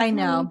 But I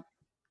definitely, know.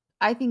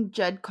 I think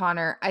Jed,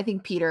 Connor, I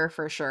think Peter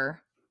for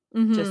sure.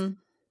 Mhm. Just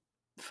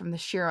from the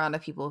sheer amount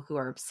of people who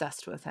are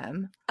obsessed with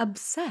him.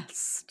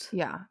 Obsessed.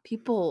 Yeah,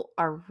 people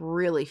are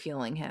really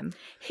feeling him.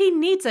 He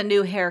needs a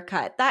new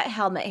haircut. That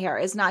helmet hair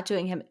is not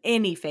doing him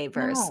any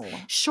favors. No.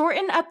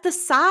 Shorten up the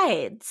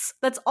sides.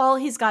 That's all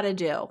he's got to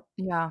do.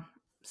 Yeah.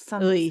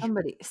 Oy.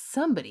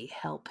 Somebody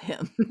help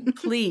him.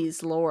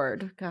 Please,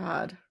 Lord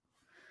God.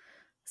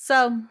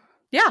 So,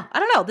 yeah, I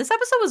don't know. This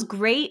episode was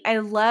great. I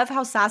love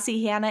how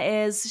sassy Hannah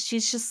is.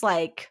 She's just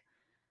like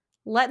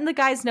letting the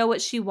guys know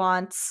what she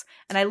wants.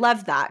 And I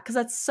love that because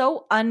that's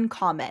so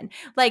uncommon.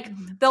 Like,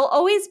 there'll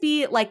always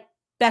be like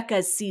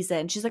Becca's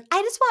season. She's like,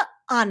 I just want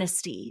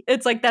honesty.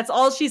 It's like, that's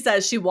all she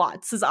says she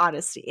wants is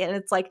honesty. And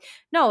it's like,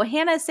 no,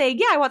 Hannah's saying,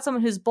 yeah, I want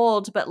someone who's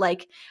bold, but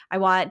like, I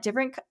want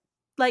different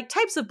like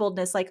types of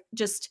boldness, like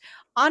just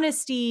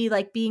honesty,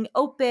 like being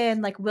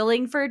open, like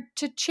willing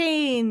to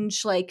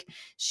change. Like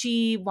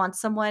she wants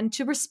someone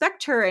to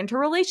respect her and her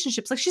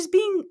relationships. Like she's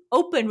being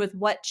open with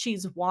what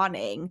she's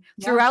wanting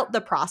throughout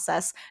the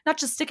process, not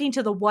just sticking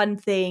to the one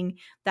thing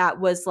that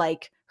was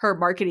like her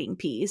marketing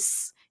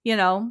piece, you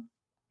know?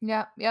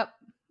 Yeah, yep.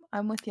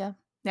 I'm with you.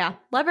 Yeah,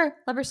 love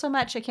her so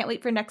much. I can't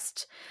wait for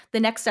the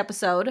next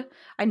episode.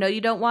 I know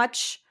you don't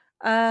watch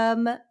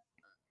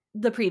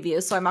the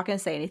preview, so I'm not going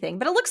to say anything,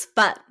 but it looks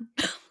fun.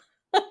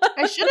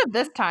 I should have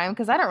this time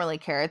because I don't really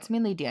care. It's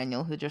mainly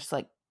Daniel who just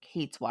like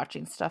hates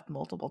watching stuff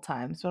multiple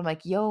times. But I'm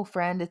like, yo,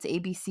 friend, it's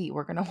ABC.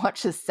 We're going to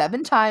watch this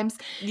 7 times.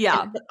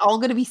 Yeah. And it's all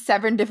going to be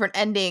 7 different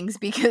endings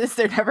because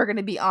they're never going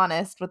to be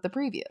honest with the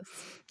previews.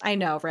 I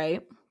know,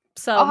 right?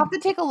 So I'll have to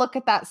take a look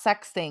at that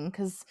sex thing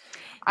because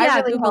I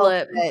really Google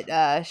hope it.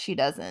 that she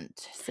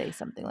doesn't say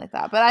something like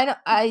that. But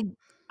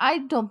I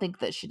don't think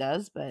that she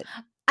does. But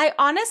I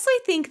honestly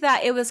think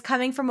that it was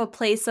coming from a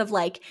place of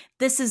like,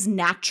 this is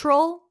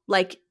natural,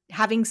 like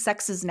having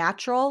sex is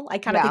natural. I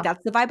kind of think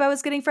that's the vibe I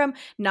was getting from,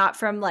 not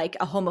from like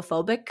a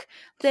homophobic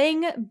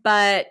thing,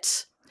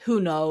 but who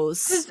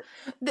knows?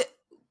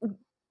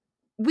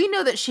 We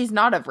know that she's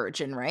not a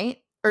virgin, right?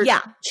 Or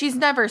yeah. She's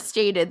never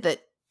stated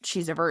that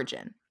she's a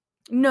virgin.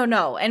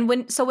 No. And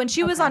when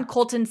she was on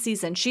Colton's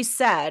season, she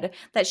said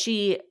that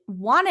she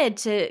wanted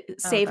to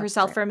save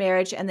herself for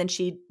marriage, and then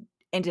she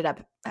ended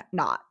up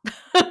not.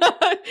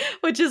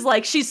 Which is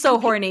like, she's so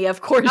horny,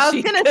 of course. I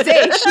was going to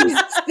say, she's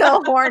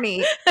still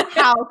horny.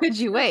 How could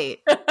you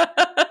wait? Oh,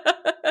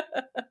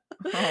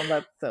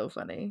 that's so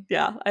funny.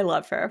 Yeah, I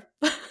love her.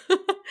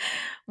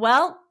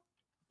 Well,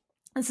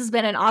 this has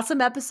been an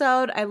awesome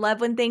episode. I love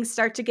when things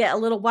start to get a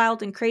little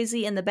wild and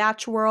crazy in the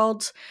Batch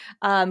world.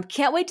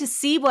 Can't wait to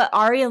see what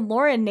Ari and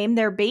Lauren name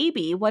their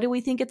baby. What do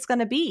we think it's going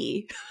to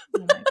be?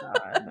 Oh my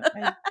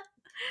God.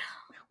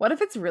 What if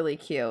it's really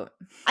cute?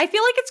 I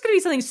feel like it's going to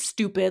be something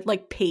stupid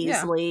like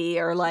Paisley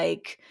or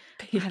like,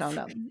 I don't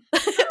know. I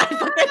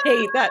fucking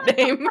hate that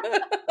name.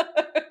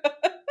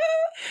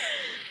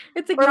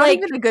 It's like not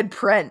even a good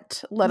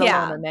print, let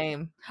alone a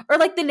name. Or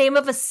like the name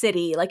of a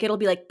city. Like it'll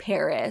be like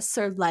Paris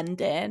or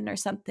London or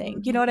something.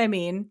 Mm-hmm. You know what I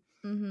mean?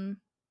 Mm-hmm.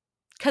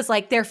 Because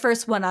like their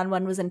first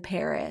one-on-one was in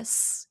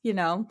Paris, you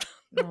know?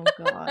 Oh,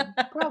 God.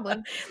 Probably.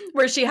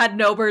 Where she had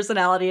no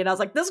personality. And I was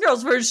like, this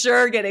girl's for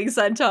sure getting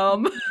sent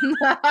home.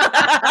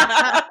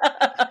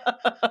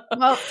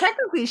 Well,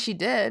 technically she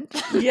did.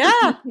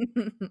 Yeah.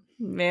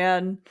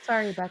 Man.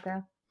 Sorry,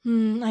 Becca.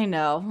 I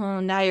know. Oh,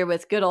 now you're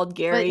with good old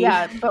Gary.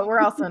 But we're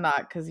also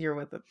not because you're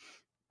with a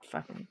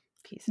fucking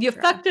piece of You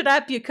trash. fucked it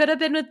up. You could have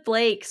been with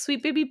Blake.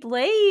 Sweet baby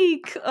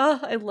Blake. Oh,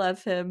 I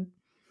love him.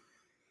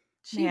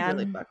 She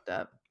really fucked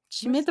up.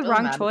 She made the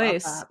wrong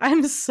choice.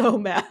 I'm so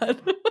mad.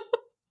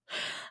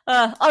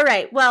 All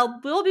right.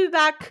 Well, we'll be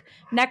back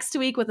next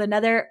week with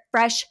another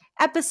fresh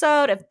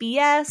episode of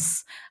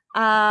BS.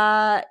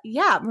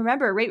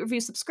 Remember, rate, review,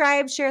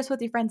 subscribe, share us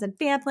with your friends and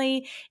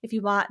family. If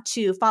you want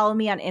to follow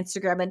me on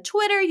Instagram and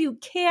Twitter, you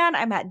can.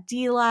 I'm at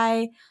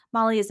DLI.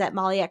 Molly is at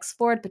Molly X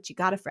Ford, but you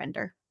got to friend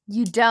her.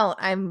 You don't.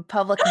 I'm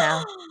public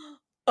now.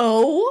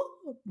 Oh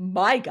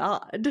my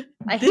God.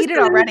 I hate it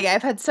already.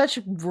 I've had such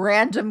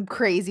random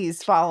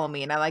crazies follow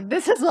me, and I'm like,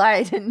 this is why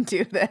I didn't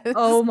do this.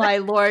 Oh my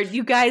Lord.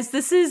 You guys,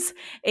 this is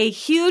a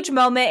huge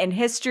moment in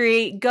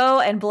history.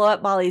 Go and blow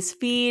up Molly's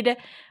feed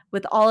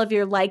with all of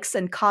your likes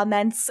and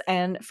comments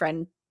and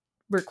friend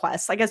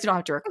requests. I guess you don't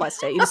have to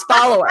request it. You just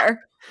follow her.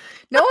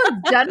 No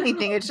one's done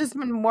anything. It's just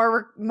been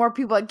more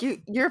people like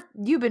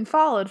you've been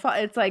followed.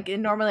 It's like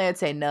normally I'd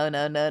say no.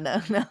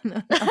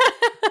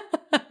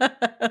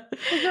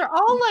 They're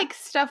all like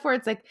stuff where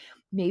it's like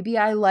maybe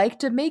I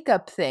liked a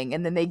makeup thing,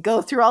 and then they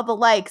go through all the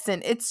likes,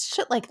 and it's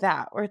shit like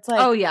that where it's like,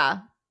 oh yeah,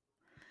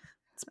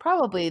 it's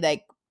probably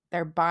like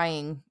they're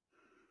buying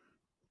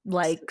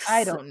likes.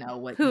 I don't know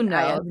what. Who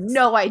I have knows?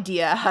 no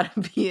idea how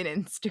to be an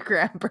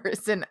Instagram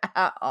person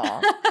at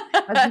all,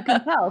 as you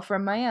can tell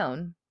from my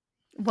own.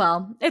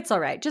 Well, it's all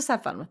right. Just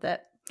have fun with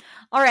it.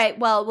 All right.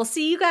 Well, we'll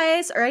see you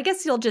guys, or I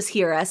guess you'll just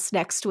hear us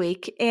next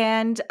week.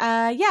 And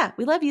yeah,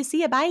 we love you.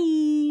 See ya. Bye.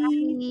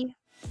 Bye.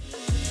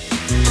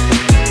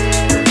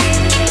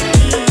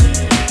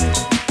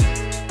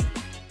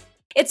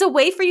 It's a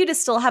way for you to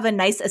still have a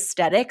nice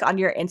aesthetic on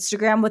your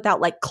Instagram without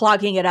like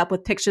clogging it up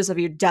with pictures of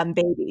your dumb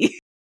baby.